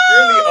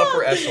 you're in the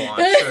upper echelon,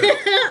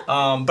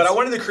 sure. But I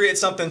wanted to create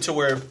something to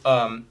where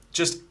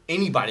just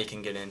anybody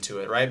can get into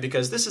it, right?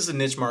 Because this is a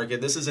niche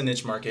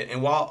market.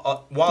 And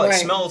while it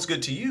smells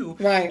good to you,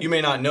 you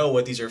may not know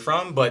what these are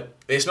from, but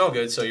they smell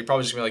good, so you're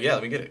probably just gonna be like, yeah,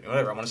 let me get it.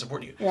 Whatever, I want to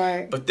support you.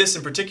 Right. But this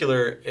in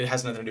particular, it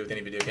has nothing to do with any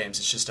video games.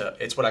 It's just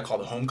it's what I call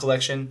the home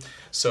collection.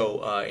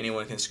 So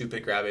anyone can scoop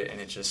it, grab it, and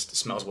it just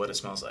smells what it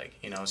smells like,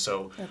 you know.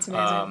 So that's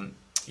amazing.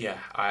 Yeah,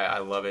 I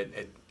love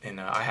it. And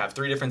I have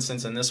 3 different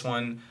scents in this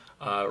one.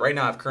 Right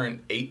now I have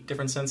current 8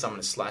 different scents. I'm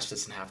going to slash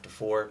this in half to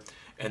 4.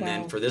 And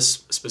then for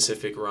this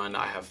specific run,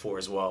 I have 4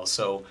 as well.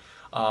 So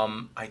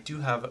I do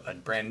have a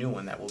brand new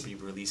one that we'll be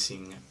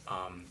releasing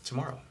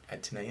tomorrow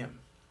at 10 a.m.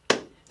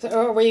 So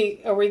are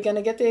we going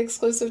to get the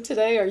exclusive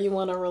today, or you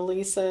want to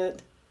release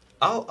it?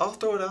 I'll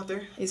throw it out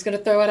there. He's going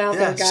to throw it out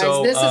there, guys.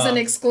 So, this is an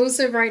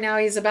exclusive right now.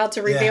 He's about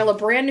to reveal a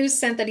brand new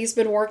scent that he's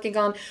been working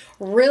on.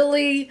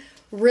 Really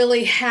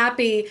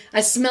happy.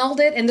 I smelled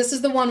it, and this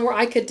is the one where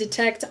I could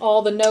detect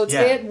all the notes.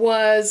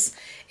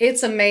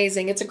 It's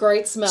amazing. It's a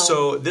great smell.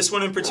 So this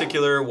one in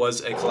particular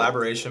was a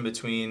collaboration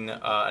between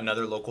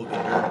another local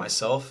vendor and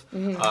myself,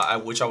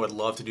 which I would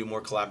love to do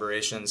more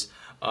collaborations.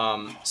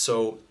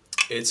 So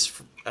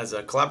it's as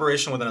a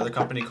collaboration with another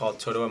company called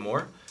Todo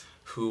Amor,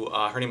 who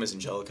her name is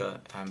Angelica.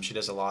 She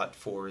does a lot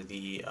for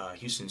the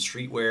Houston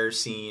streetwear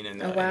scene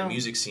and the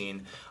music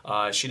scene.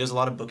 She does a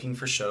lot of booking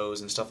for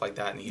shows and stuff like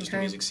that in the Houston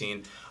music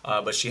scene.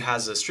 But she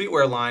has a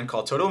streetwear line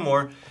called Todo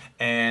Amor,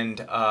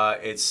 and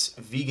it's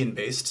vegan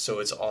based, so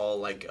it's all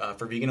like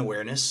for vegan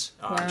awareness.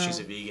 She's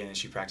a vegan and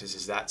she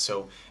practices that,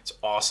 so it's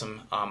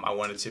awesome. I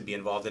wanted to be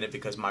involved in it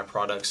because my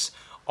products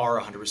are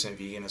 100%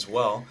 vegan as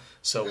well.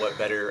 So what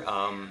better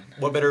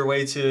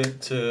way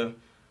to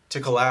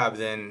collab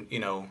than, you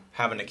know,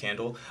 having a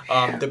candle.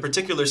 The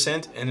particular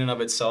scent in and of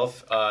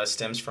itself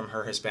stems from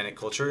her Hispanic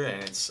culture,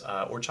 and it's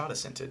horchata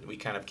scented. We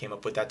kind of came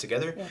up with that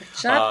together.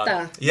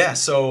 Horchata.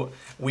 So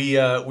we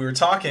were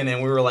talking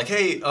and we were like,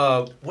 hey,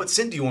 what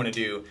scent do you want to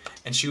do?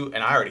 And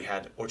I already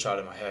had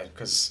horchata in my head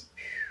because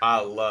I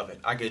love it.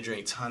 I could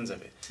drink tons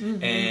of it.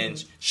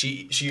 And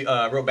she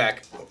wrote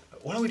back,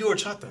 why don't we do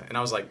horchata? And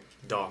I was like,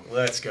 dog,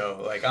 let's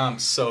go. Like, I'm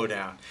so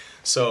down.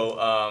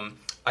 So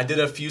I did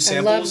a few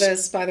samples. I love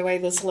this, by the way.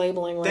 This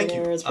labeling right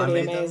here is pretty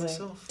amazing. That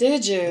myself.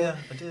 Did you? Yeah,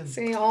 I did.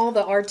 See, all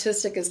the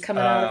artistic is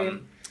coming out of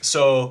you.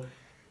 So,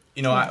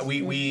 you know,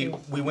 we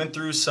went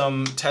through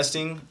some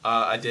testing.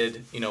 I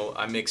did, you know,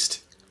 I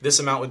mixed this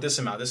amount with this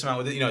amount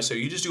with it. You know, so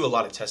you just do a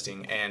lot of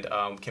testing, and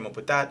came up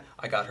with that.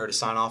 I got her to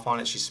sign off on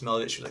it. She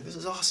smelled it. She was like, "This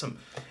is awesome."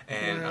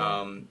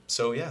 And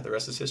so yeah, the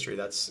rest is history.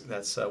 That's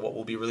what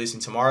we'll be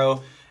releasing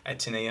tomorrow at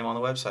 10 a.m. on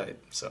the website.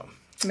 So.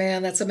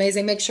 Man, that's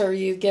amazing. Make sure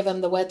you give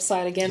them the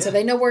website again so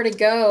they know where to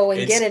go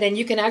and get it. And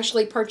you can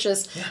actually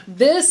purchase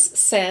this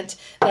scent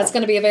that's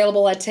going to be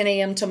available at 10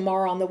 a.m.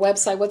 tomorrow on the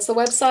website. What's the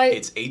website?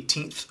 It's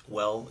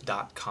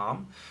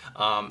 18thwell.com.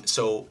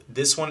 So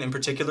this one in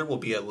particular will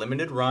be a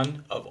limited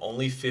run of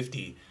only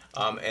 50.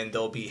 And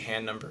they'll be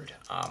hand numbered.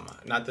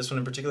 Not this one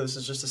in particular. This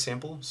is just a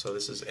sample. So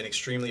this is an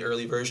extremely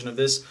early version of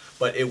this.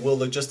 But it will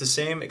look just the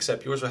same,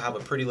 except yours will have a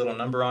pretty little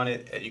number on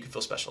it that you can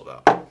feel special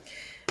about.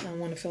 I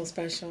want to feel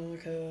special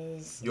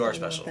because you are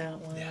special. That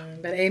one,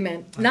 but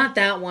amen. Not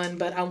that one,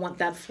 but I want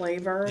that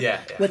flavor.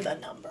 With a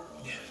number.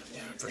 Yeah,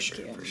 for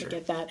sure.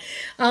 Get that.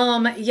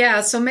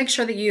 So make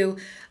sure that you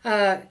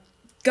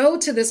go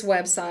to this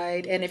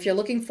website, and if you're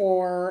looking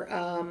for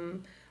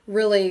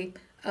really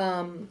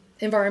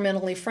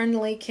environmentally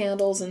friendly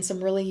candles and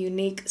some really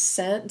unique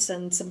scents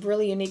and some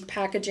really unique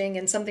packaging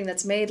and something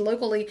that's made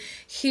locally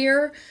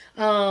here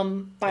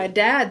by a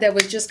dad that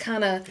was just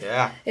kind of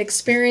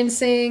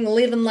experiencing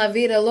living la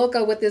vida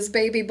loca with this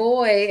baby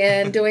boy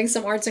and doing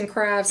some arts and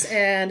crafts,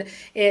 and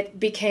it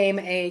became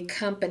a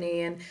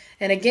company.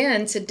 And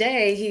again,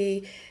 today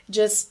he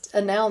just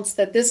announced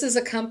that this is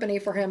a company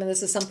for him, and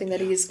this is something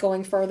that he's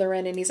going further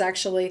in, and he's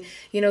actually,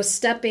 you know,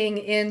 stepping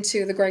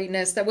into the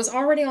greatness that was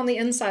already on the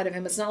inside of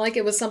him. It's not like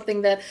it was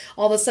something that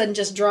all of a sudden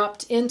just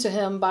dropped into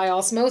him by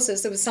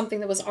osmosis. It was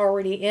something that was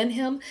already in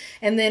him,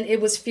 and then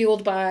it was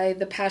fueled by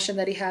the passion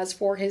that he has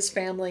for his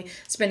family,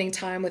 spending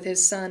time with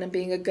his son and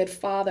being a good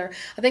father.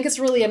 I think it's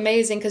really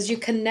amazing because you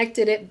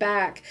connected it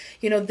back,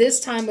 you know, this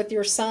time with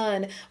your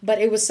son,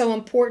 but it was so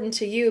important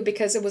to you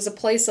because it was a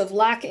place of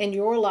lack in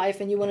your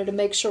life, and you wanted to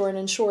make sure and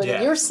ensure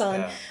that your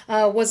son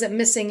wasn't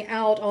missing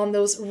out on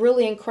those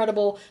really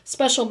incredible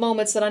special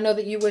moments that I know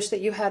that you wish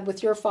that you had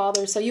with your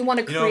father. So you want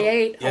to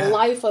create a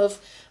life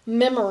of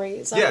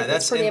memories. I think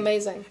that's pretty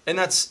amazing. And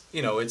that's,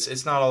 you know,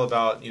 it's not all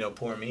about, you know,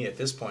 poor me at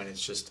this point.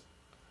 It's just,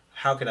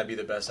 how can I be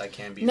the best I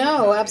can be?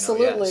 No,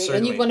 absolutely.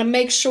 And you want to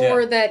make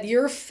sure that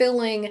you're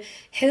filling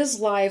his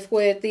life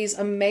with these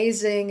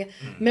amazing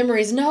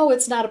memories. No,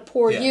 it's not a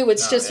poor you.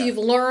 It's just you've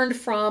learned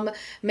from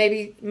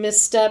maybe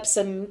missteps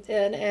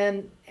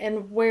and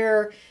and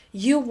where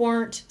you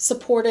weren't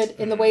supported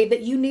in the way that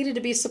you needed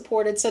to be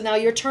supported. So now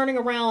you're turning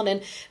around,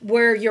 and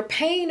where your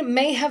pain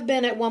may have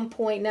been at one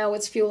point, now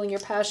it's fueling your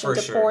passion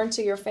to pour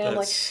into your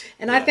family.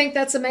 I think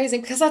that's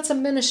amazing, because that's a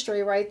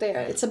ministry right there.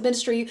 It's a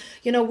ministry.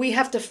 You know, we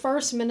have to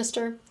first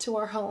minister to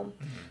our home,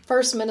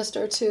 first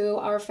minister to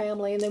our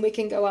family, and then we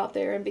can go out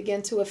there and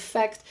begin to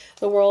affect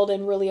the world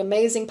in really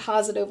amazing,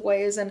 positive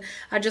ways. And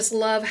I just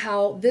love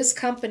how this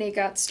company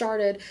got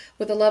started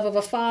with the love of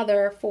a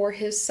father for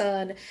his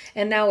son,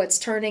 and now it's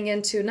turning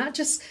into not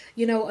just,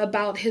 you know,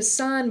 about his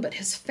son, but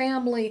his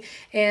family.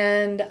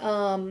 And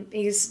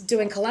he's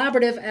doing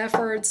collaborative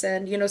efforts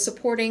and, you know,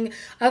 supporting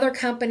other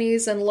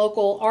companies and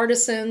local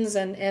artisans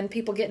and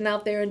people getting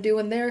out there and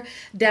doing their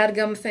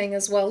dadgum thing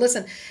as well.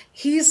 Listen,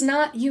 he's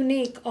not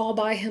unique all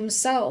by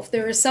himself.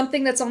 There is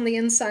something that's on the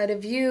inside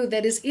of you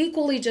that is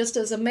equally just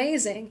as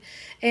amazing.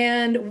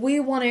 And we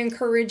want to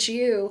encourage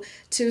you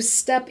to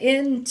step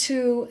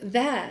into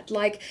that.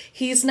 Like,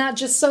 he's not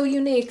just so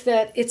unique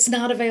that it's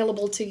not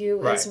available to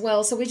you as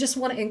well. So we just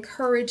want to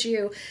encourage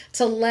you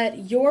to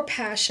let your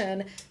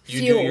passion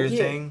fuel you. Do your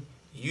thing.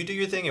 You do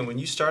your thing, and when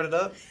you start it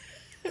up,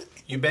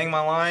 you bang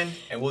my line,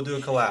 and we'll do a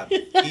collab.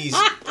 Easy.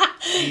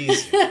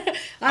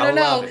 I don't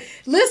know.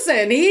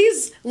 Listen,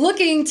 he's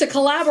looking to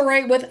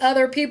collaborate with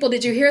other people.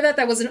 Did you hear that?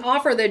 That was an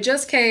offer that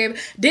just came.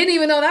 Didn't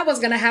even know that was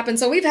going to happen.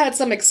 So we've had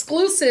some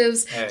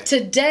exclusives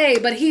today,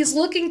 but he's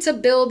looking to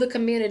build the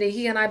community.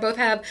 He and I both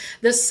have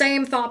the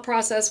same thought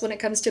process when it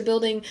comes to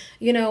building,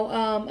 you know,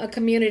 a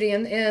community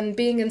and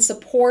being in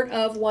support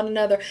of one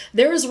another.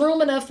 There is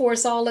room enough for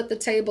us all at the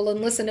table.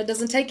 And listen, it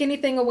doesn't take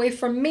anything away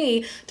from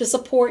me to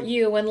support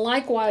you. And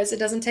likewise, it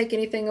doesn't take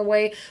anything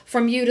away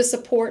from you to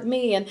support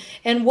me.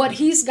 And what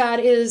he's got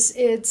is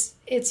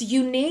it's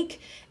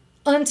unique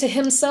unto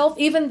himself,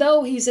 even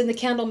though he's in the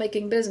candle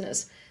making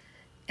business.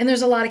 And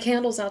there's a lot of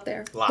candles out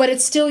there, but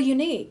it's still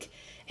unique,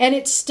 and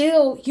it's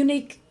still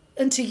unique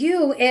unto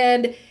you,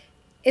 and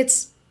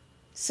it's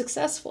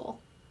successful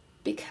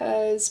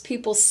because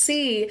people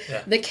see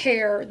the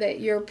care that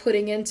you're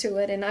putting into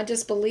it. And I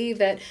just believe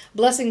that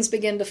blessings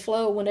begin to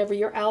flow whenever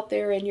you're out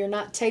there and you're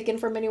not taking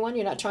from anyone,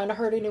 you're not trying to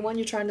hurt anyone,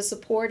 you're trying to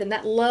support. And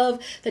that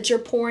love that you're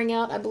pouring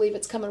out, I believe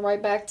it's coming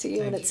right back to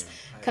you. It's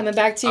coming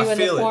back to you in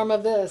the form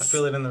of this. I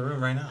feel it in the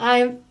room right now.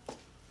 I'm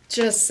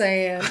just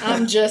saying.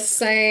 I'm just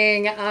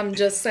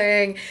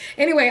saying.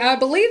 Anyway, I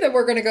believe that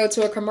we're going to go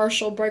to a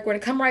commercial break. We're going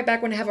to come right back.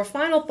 We're going to have our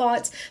final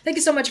thoughts. Thank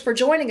you so much for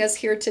joining us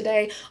here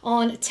today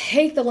on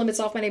Take the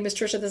Limits Off. My name is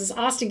Trisha. This is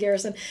Austin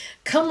Garrison.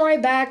 Come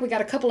right back. We got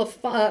a couple of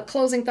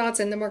closing thoughts,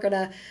 and then we're going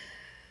to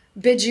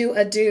bid you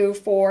adieu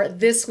for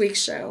this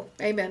week's show.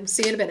 Amen.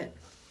 See you in a minute.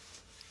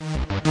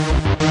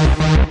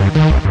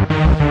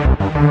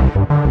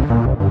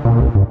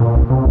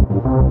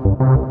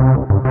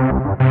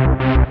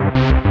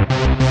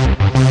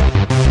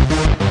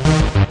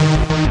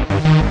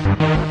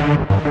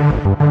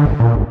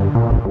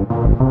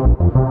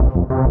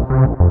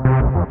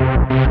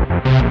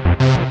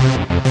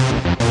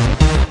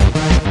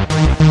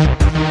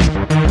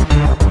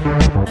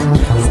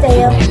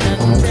 Stay up.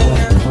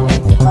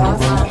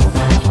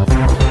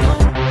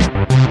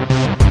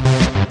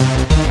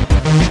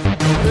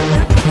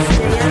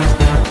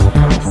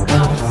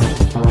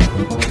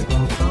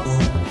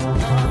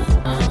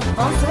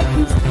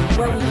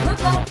 Where we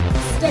look up,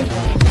 stay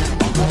up.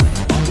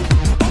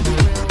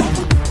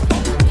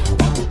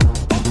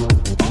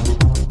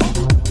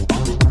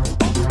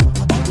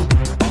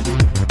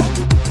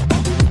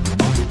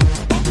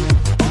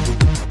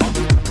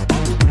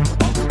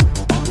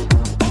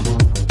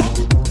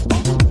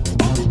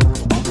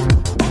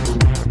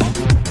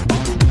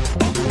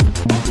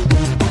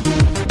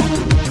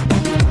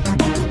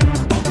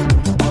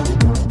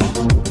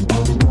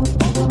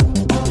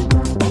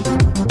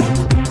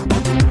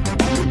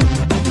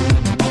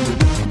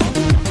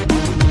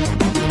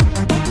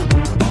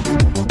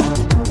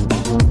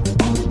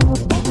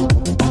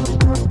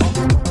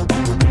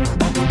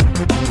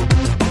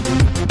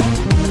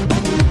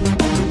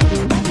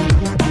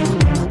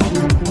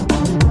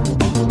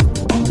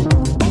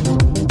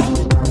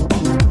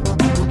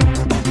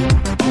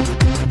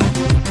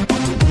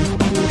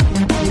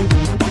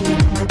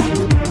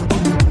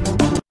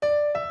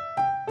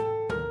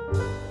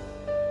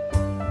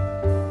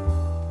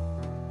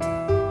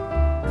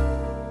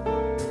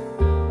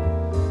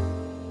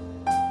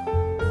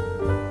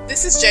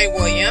 This is Jay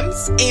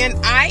Williams, and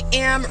I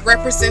am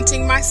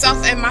representing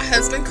myself and my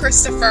husband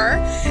Christopher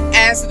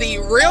as the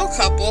real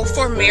couple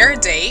for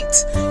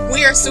Maridate.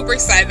 We are super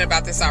excited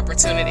about this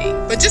opportunity.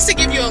 But just to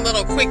give you a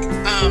little quick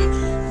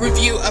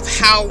review of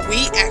how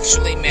we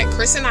actually met.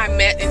 Chris and I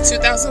met in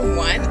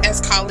 2001 as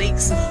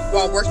colleagues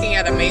while working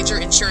at a major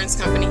insurance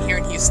company here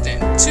in Houston.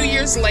 2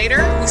 years later,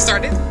 we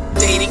started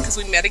dating because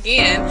we met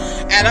again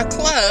at a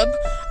club.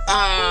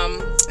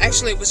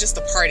 Actually, it was just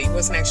a party. It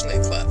wasn't actually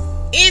a club.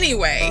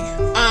 Anyway,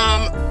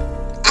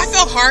 I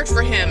felt hard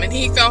for him and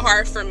he felt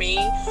hard for me.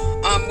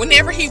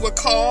 Whenever he would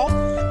call,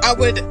 I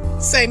would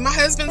say, my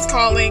husband's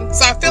calling.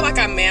 So I feel like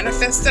I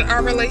manifested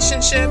our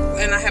relationship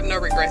and I have no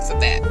regrets of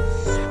that.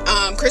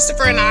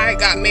 Christopher and I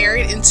got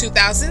married in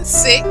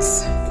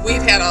 2006.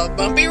 We've had a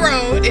bumpy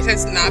road. It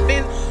has not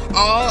been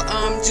all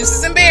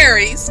juices and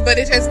berries, but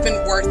it has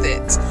been worth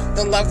it.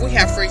 The love we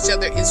have for each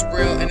other is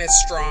real and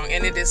it's strong,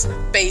 and it is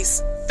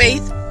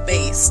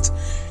faith-based.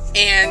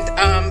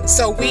 And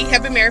so we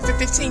have been married for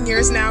 15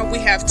 years now. We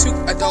have 2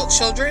 adult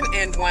children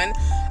and 1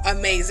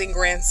 amazing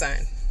grandson.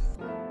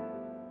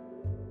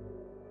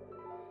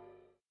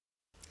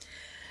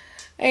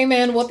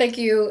 Amen. Well, thank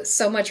you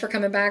so much for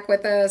coming back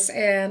with us.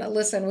 And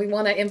listen, we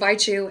want to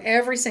invite you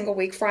every single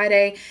week,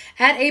 Friday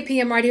at 8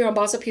 p.m. right here on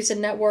Boss Up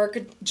Houston Network.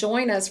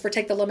 Join us for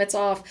Take the Limits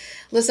Off.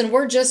 Listen,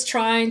 we're just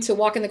trying to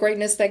walk in the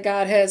greatness that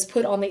God has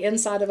put on the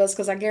inside of us,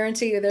 because I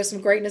guarantee you there's some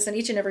greatness in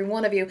each and every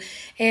one of you.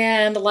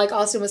 And like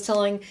Austin was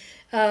telling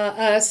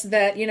us,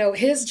 that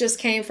his just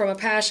came from a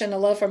passion, a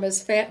love from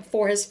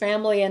for his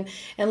family, and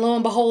lo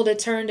and behold, it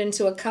turned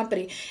into a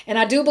company. And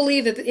I do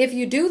believe that if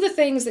you do the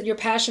things that you're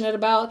passionate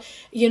about,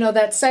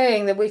 that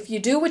saying that if you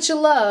do what you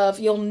love,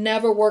 you'll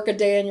never work a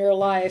day in your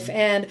life.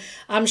 And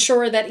I'm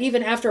sure that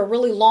even after a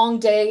really long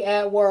day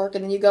at work,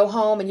 and then you go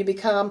home and you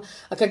become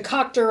a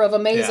concoctor of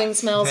amazing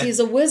smells,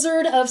 he's a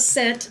wizard of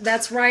scent.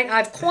 That's right,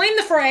 I've coined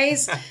the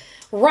phrase.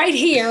 Right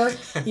here,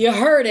 you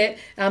heard it.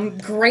 I'm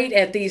great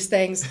at these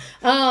things.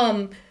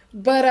 And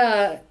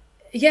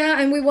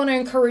we want to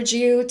encourage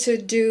you to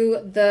do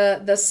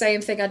the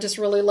same thing. I just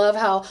really love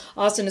how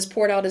Austin has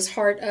poured out his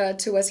heart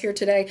to us here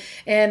today,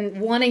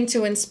 and wanting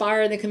to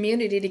inspire the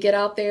community to get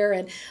out there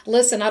and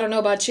listen. I don't know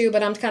about you,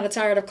 but I'm kind of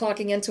tired of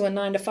clocking into a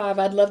 9-to-5.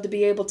 I'd love to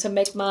be able to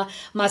make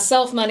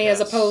myself money as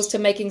opposed to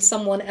making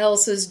someone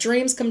else's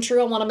dreams come true.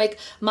 I want to make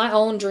my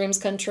own dreams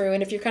come true.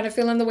 And if you're kind of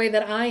feeling the way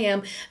that I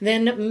am,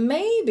 then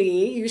maybe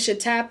you should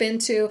tap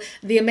into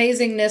the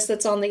amazingness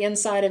that's on the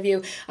inside of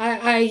you.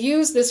 I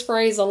use this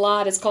phrase a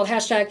lot. It's called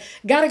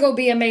 #gotta go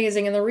be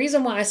amazing. And the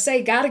reason why I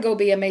say gotta go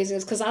be amazing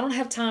is because I don't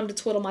have time to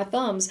twiddle my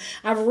thumbs.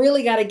 I've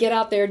really got to get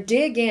out there,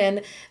 dig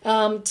in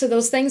to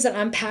those things that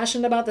I'm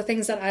passionate about, the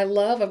things that I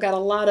love. I've got a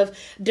lot of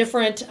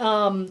different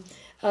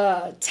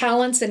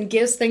talents and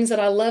gifts, things that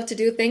I love to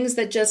do, things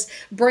that just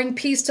bring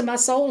peace to my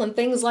soul, and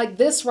things like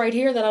this right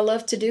here that I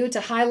love to do,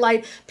 to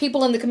highlight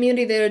people in the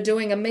community that are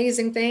doing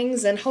amazing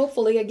things, and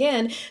hopefully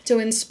again to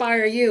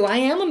inspire you. I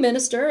am a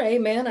minister,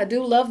 amen. I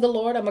do love the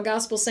Lord. I'm a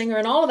gospel singer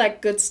and all of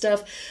that good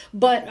stuff,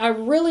 but I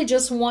really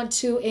just want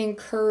to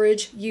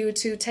encourage you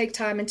to take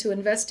time and to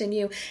invest in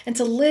you and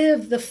to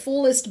live the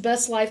fullest,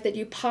 best life that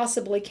you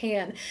possibly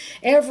can.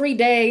 Every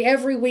day,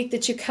 every week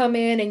that you come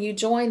in and you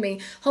join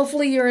me,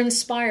 hopefully you're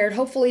inspired.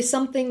 Hopefully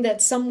something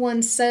that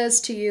someone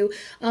says to you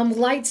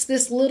lights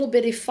this little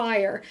bitty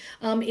fire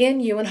in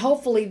you, and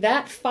hopefully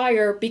that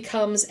fire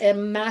becomes a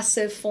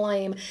massive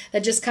flame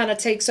that just kind of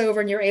takes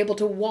over and you're able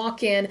to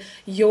walk in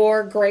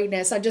your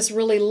greatness. I just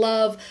really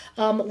love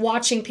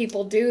watching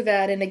people do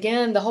that. And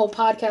again, the whole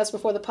podcast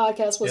before the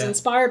podcast was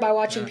inspired by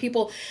watching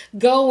people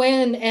go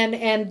in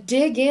and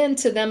dig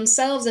into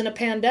themselves in a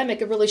pandemic.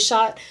 It really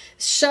shut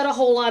a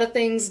whole lot of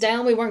things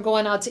down. We weren't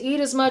going out to eat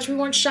as much. We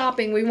weren't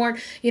shopping. We weren't,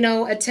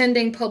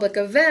 attending public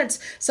events.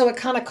 So it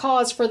kind of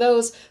caused for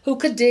those who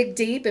could dig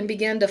deep and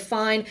begin to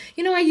find,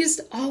 I used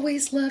to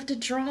always love to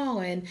draw,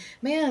 and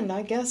man,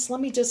 I guess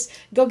let me just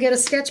go get a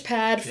sketch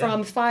pad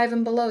from Five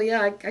and Below.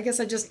 I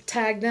guess I just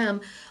tagged them,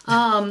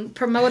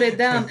 promoted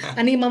them.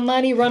 I need my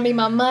money, run me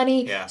my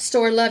money,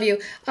 store, love you.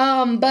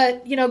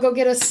 But go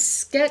get a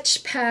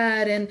sketch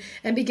pad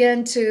and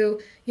begin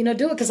to do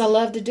it, because I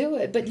love to do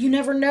it. But you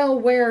never know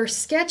where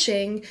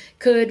sketching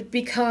could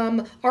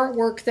become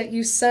artwork that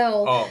you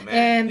sell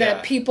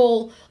that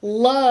people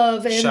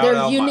love, and Shout they're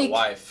out unique.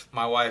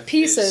 My wife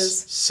pieces. is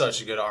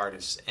such a good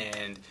artist,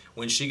 and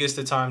when she gets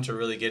the time to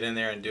really get in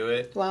there and do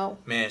it,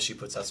 man, she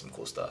puts out some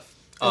cool stuff.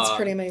 That's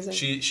pretty amazing.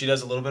 She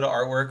does a little bit of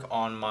artwork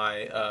on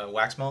my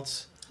wax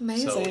melts.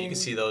 Amazing. So you can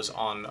see those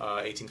on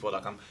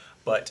 1812.com.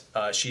 But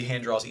she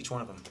hand draws each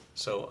one of them.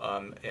 So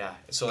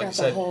So like Got you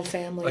said, the whole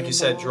family like you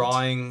said, involved.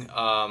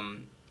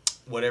 drawing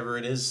whatever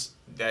it is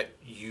that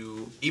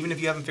you, even if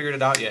you haven't figured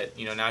it out yet,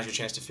 now's your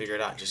chance to figure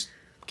it out. Just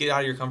get out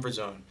of your comfort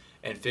zone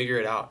and figure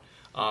it out.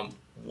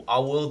 I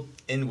will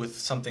end with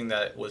something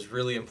that was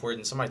really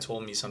important. Somebody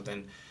told me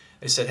something.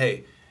 They said,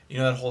 hey,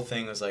 that whole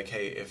thing was like,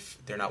 hey, if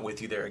they're not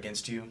with you, they're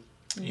against you.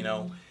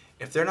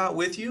 If they're not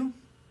with you,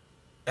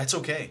 that's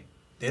okay.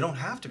 They don't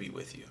have to be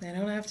with you. They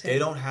don't have to. They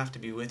don't have to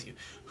be with you.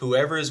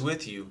 Whoever is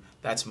with you,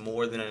 that's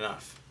more than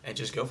enough. And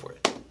just go for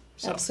it.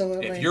 So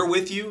Absolutely. If you're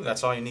with you,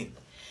 that's all you need.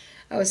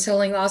 I was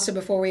telling Austin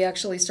before we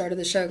actually started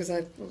the show, because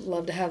I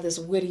love to have this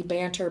witty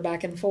banter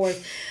back and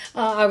forth.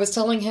 I was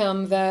telling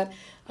him that,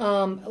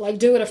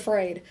 do it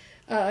afraid.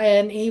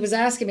 And he was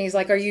asking me, he's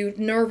like, are you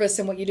nervous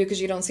in what you do? Because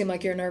you don't seem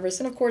like you're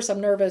nervous. And of course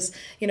I'm nervous,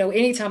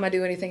 anytime I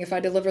do anything. If I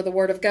deliver the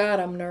word of God,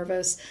 I'm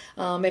nervous.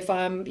 If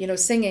I'm,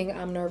 singing,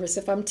 I'm nervous.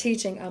 If I'm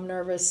teaching, I'm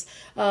nervous.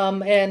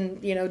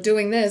 And,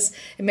 doing this,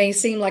 it may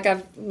seem like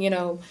I've,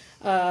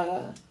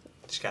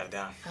 just got it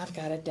down. I've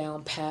got it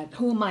down, Pat.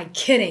 Who am I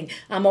kidding?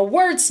 I'm a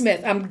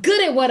wordsmith. I'm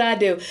good at what I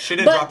do. She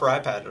didn't drop her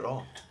iPad at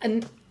all.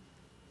 And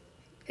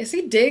Is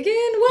he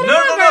digging? Whatever.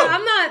 No.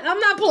 I'm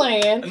not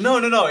playing.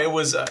 No. It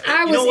was.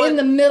 I was in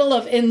the middle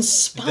of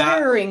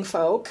inspiring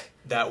folk.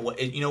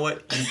 You know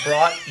what?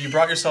 You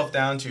brought yourself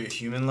down to a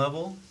human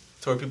level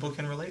to where people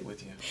can relate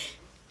with you.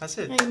 That's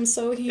it. I am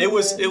so human. It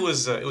was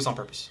on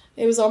purpose.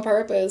 It was on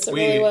purpose. It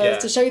really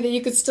was. To show you that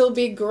you could still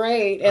be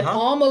great and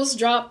almost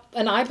drop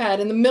an iPad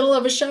in the middle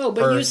of a show.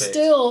 But you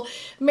still,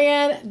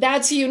 man,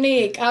 that's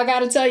unique. I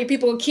got to tell you,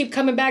 people will keep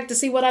coming back to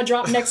see what I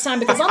drop next time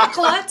because I'm a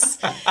klutz.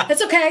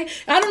 It's okay.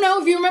 I don't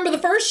know if you remember the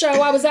first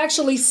show, I was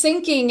actually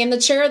sinking in the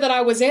chair that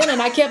I was in.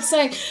 And I kept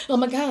saying, oh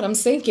my God, I'm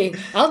sinking.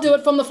 I'll do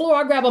it from the floor.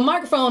 I'll grab a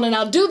microphone and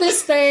I'll do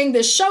this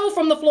show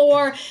from the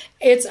floor.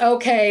 It's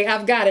okay.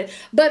 I've got it.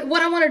 But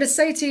what I wanted to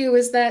say to you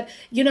is that,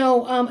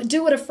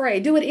 do it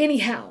afraid. Do it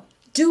anyhow.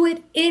 Do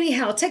it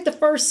anyhow. Take the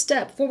first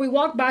step, for we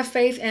walk by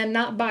faith and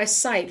not by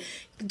sight.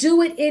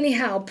 Do it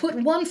anyhow. Put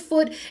one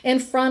foot in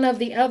front of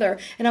the other.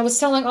 And I was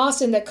telling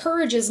Austin that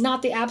courage is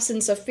not the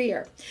absence of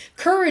fear.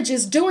 Courage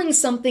is doing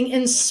something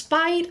in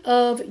spite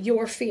of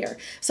your fear.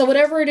 So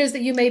whatever it is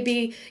that you may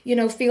be,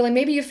 feeling,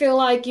 maybe you feel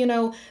like,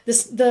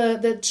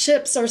 the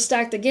chips are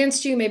stacked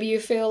against you. Maybe you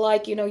feel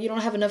like, you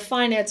don't have enough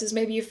finances.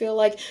 Maybe you feel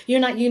like you're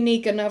not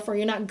unique enough or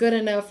you're not good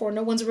enough or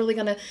no one's really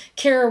going to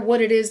care what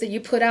it is that you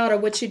put out or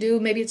what you do.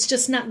 Maybe it's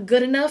just not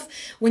good enough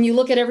when you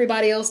look at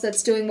everybody else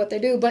that's doing what they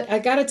do. But I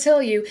got to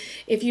tell you,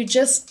 if you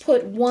just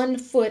put one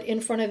foot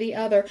in front of the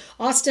other,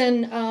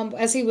 Austin,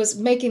 as he was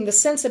making the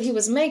sense that he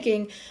was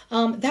making,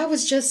 that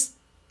was just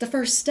the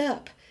first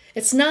step.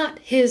 It's not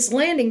his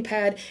landing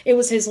pad, it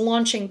was his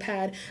launching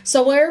pad.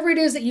 So wherever it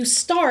is that you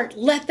start,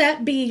 let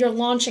that be your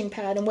launching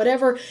pad. And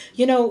whatever,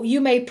 you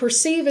may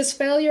perceive as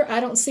failure, I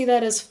don't see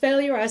that as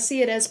failure, I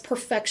see it as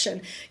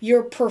perfection.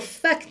 You're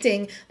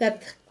perfecting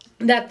that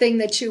thing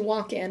that you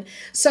walk in.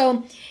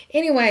 So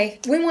anyway,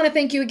 we want to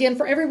thank you again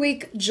for every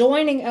week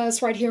joining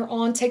us right here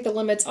on Take the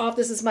Limits Off.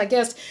 This is my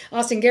guest,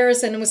 Austin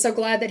Garrison, and we're so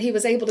glad that he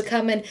was able to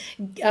come and,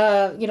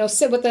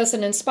 sit with us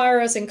and inspire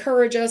us,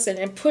 encourage us,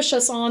 and push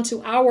us on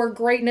to our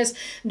greatness.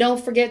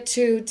 Don't forget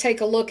to take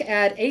a look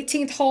at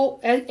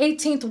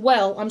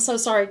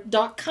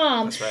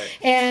 18thwell.com. That's right.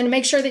 And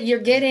make sure that you're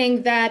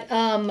getting that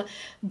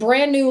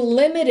brand new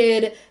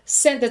limited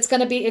scent that's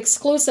going to be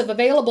exclusive,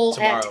 available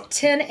tomorrow at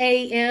 10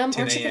 a.m.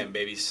 10 a.m.,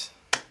 babies.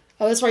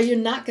 Oh, that's right. You're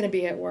not going to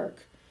be at work.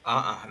 No,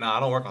 I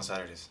don't work on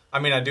Saturdays. I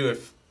mean, I do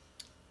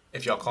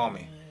if y'all call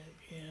me.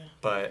 Yeah.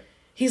 But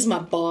he's my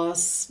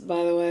boss,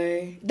 by the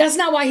way. That's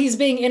not why he's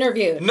being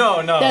interviewed.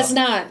 No. That's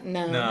not.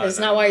 No, it's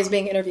not why he's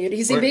being interviewed.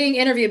 He's being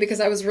interviewed because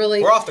I was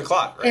really we're off the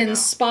clock right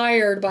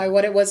inspired by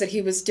what it was that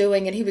he was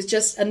doing, and he was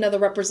just another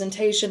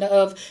representation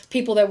of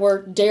people that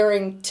were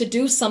daring to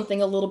do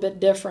something a little bit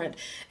different.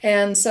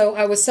 And so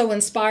I was so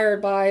inspired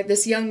by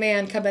this young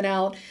man coming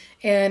out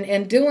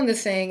and doing the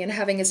thing and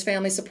having his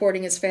family,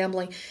 supporting his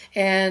family,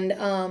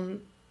 and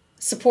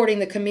supporting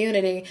the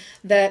community,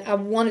 that I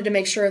wanted to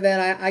make sure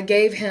that I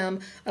gave him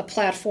a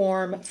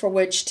platform for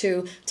which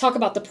to talk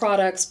about the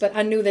products, but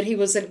I knew that he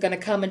wasn't going to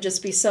come and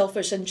just be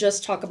selfish and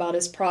just talk about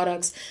his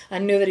products. I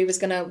knew that he was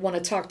going to want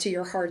to talk to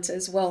your hearts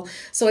as well.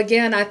 So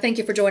again, I thank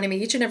you for joining me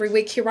each and every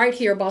week right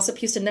here, Boss Up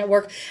Houston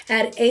Network,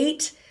 at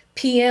 8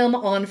 p.m.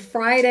 on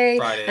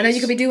Fridays. I know you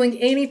could be doing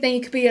anything.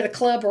 You could be at a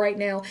club right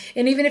now.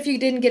 And even if you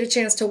didn't get a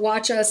chance to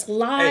watch us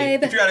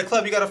live. Hey, if you're at a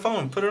club, you got a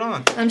phone. Put it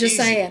on. I'm just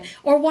saying.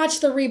 Or watch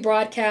the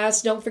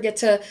rebroadcast. Don't forget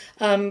to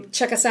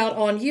check us out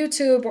on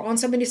YouTube or on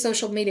so many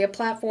social media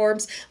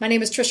platforms. My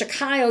name is Trisha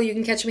Kyle. You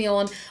can catch me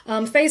on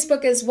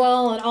Facebook as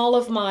well. And all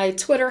of my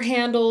Twitter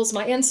handles,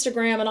 my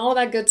Instagram, and all of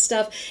that good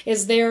stuff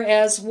is there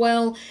as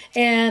well.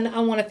 And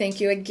I want to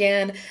thank you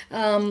again.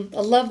 I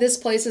love this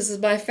place. This is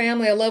my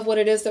family. I love what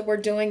it is that we're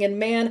doing. And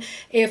man,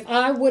 if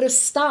I would have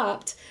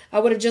stopped,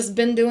 I would have just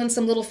been doing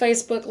some little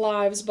Facebook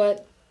lives.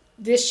 But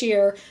this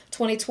year,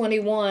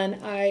 2021,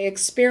 I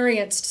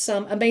experienced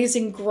some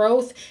amazing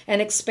growth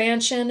and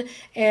expansion.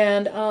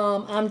 And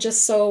I'm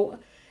just so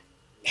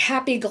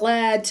happy,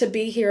 glad to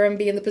be here and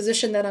be in the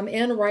position that I'm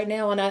in right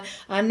now. And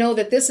I know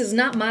that this is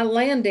not my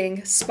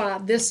landing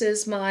spot. This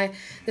is my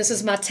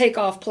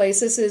takeoff place.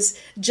 This is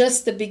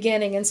just the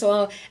beginning. And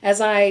so as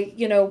I,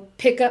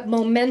 pick up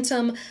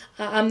momentum,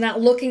 I'm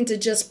not looking to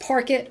just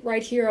park it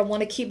right here. I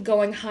want to keep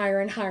going higher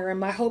and higher. And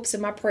my hopes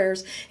and my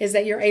prayers is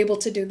that you're able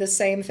to do the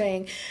same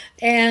thing.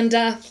 And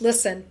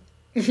listen,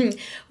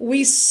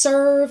 we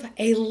serve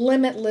a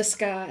limitless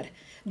God.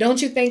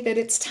 Don't you think that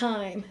it's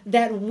time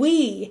that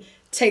we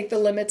take the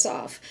limits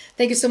off?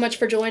 Thank you so much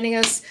for joining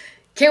us.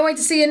 Can't wait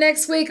to see you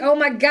next week. Oh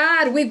my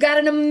God, we've got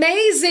an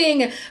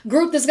amazing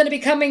group that's going to be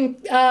coming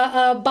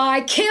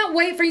by. Can't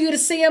wait for you to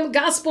see them.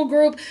 Gospel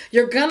group.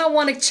 You're going to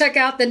want to check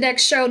out the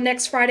next show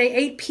next Friday,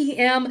 8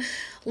 p.m.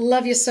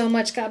 Love you so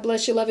much. God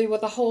bless you. Love you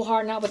with a whole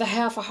heart, not with a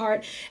half a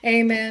heart.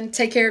 Amen.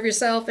 Take care of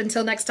yourself.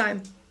 Until next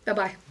time.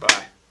 Bye-bye.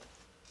 Bye.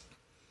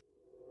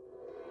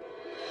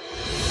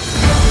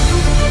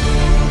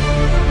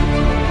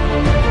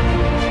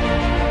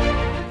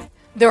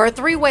 There are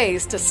 3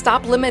 ways to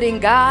stop limiting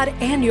God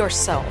and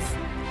yourself.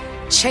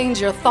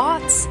 Change your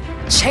thoughts,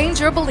 change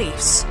your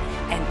beliefs,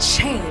 and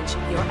change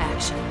your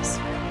actions.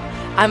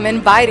 I'm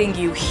inviting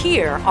you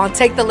here on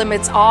Take the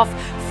Limits Off,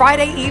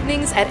 Friday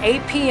evenings at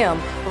 8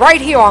 p.m. right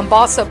here on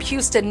Boss Up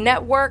Houston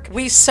Network.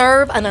 We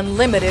serve an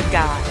unlimited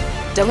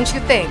God. Don't you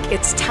think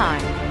it's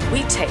time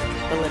we take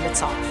the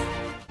limits off?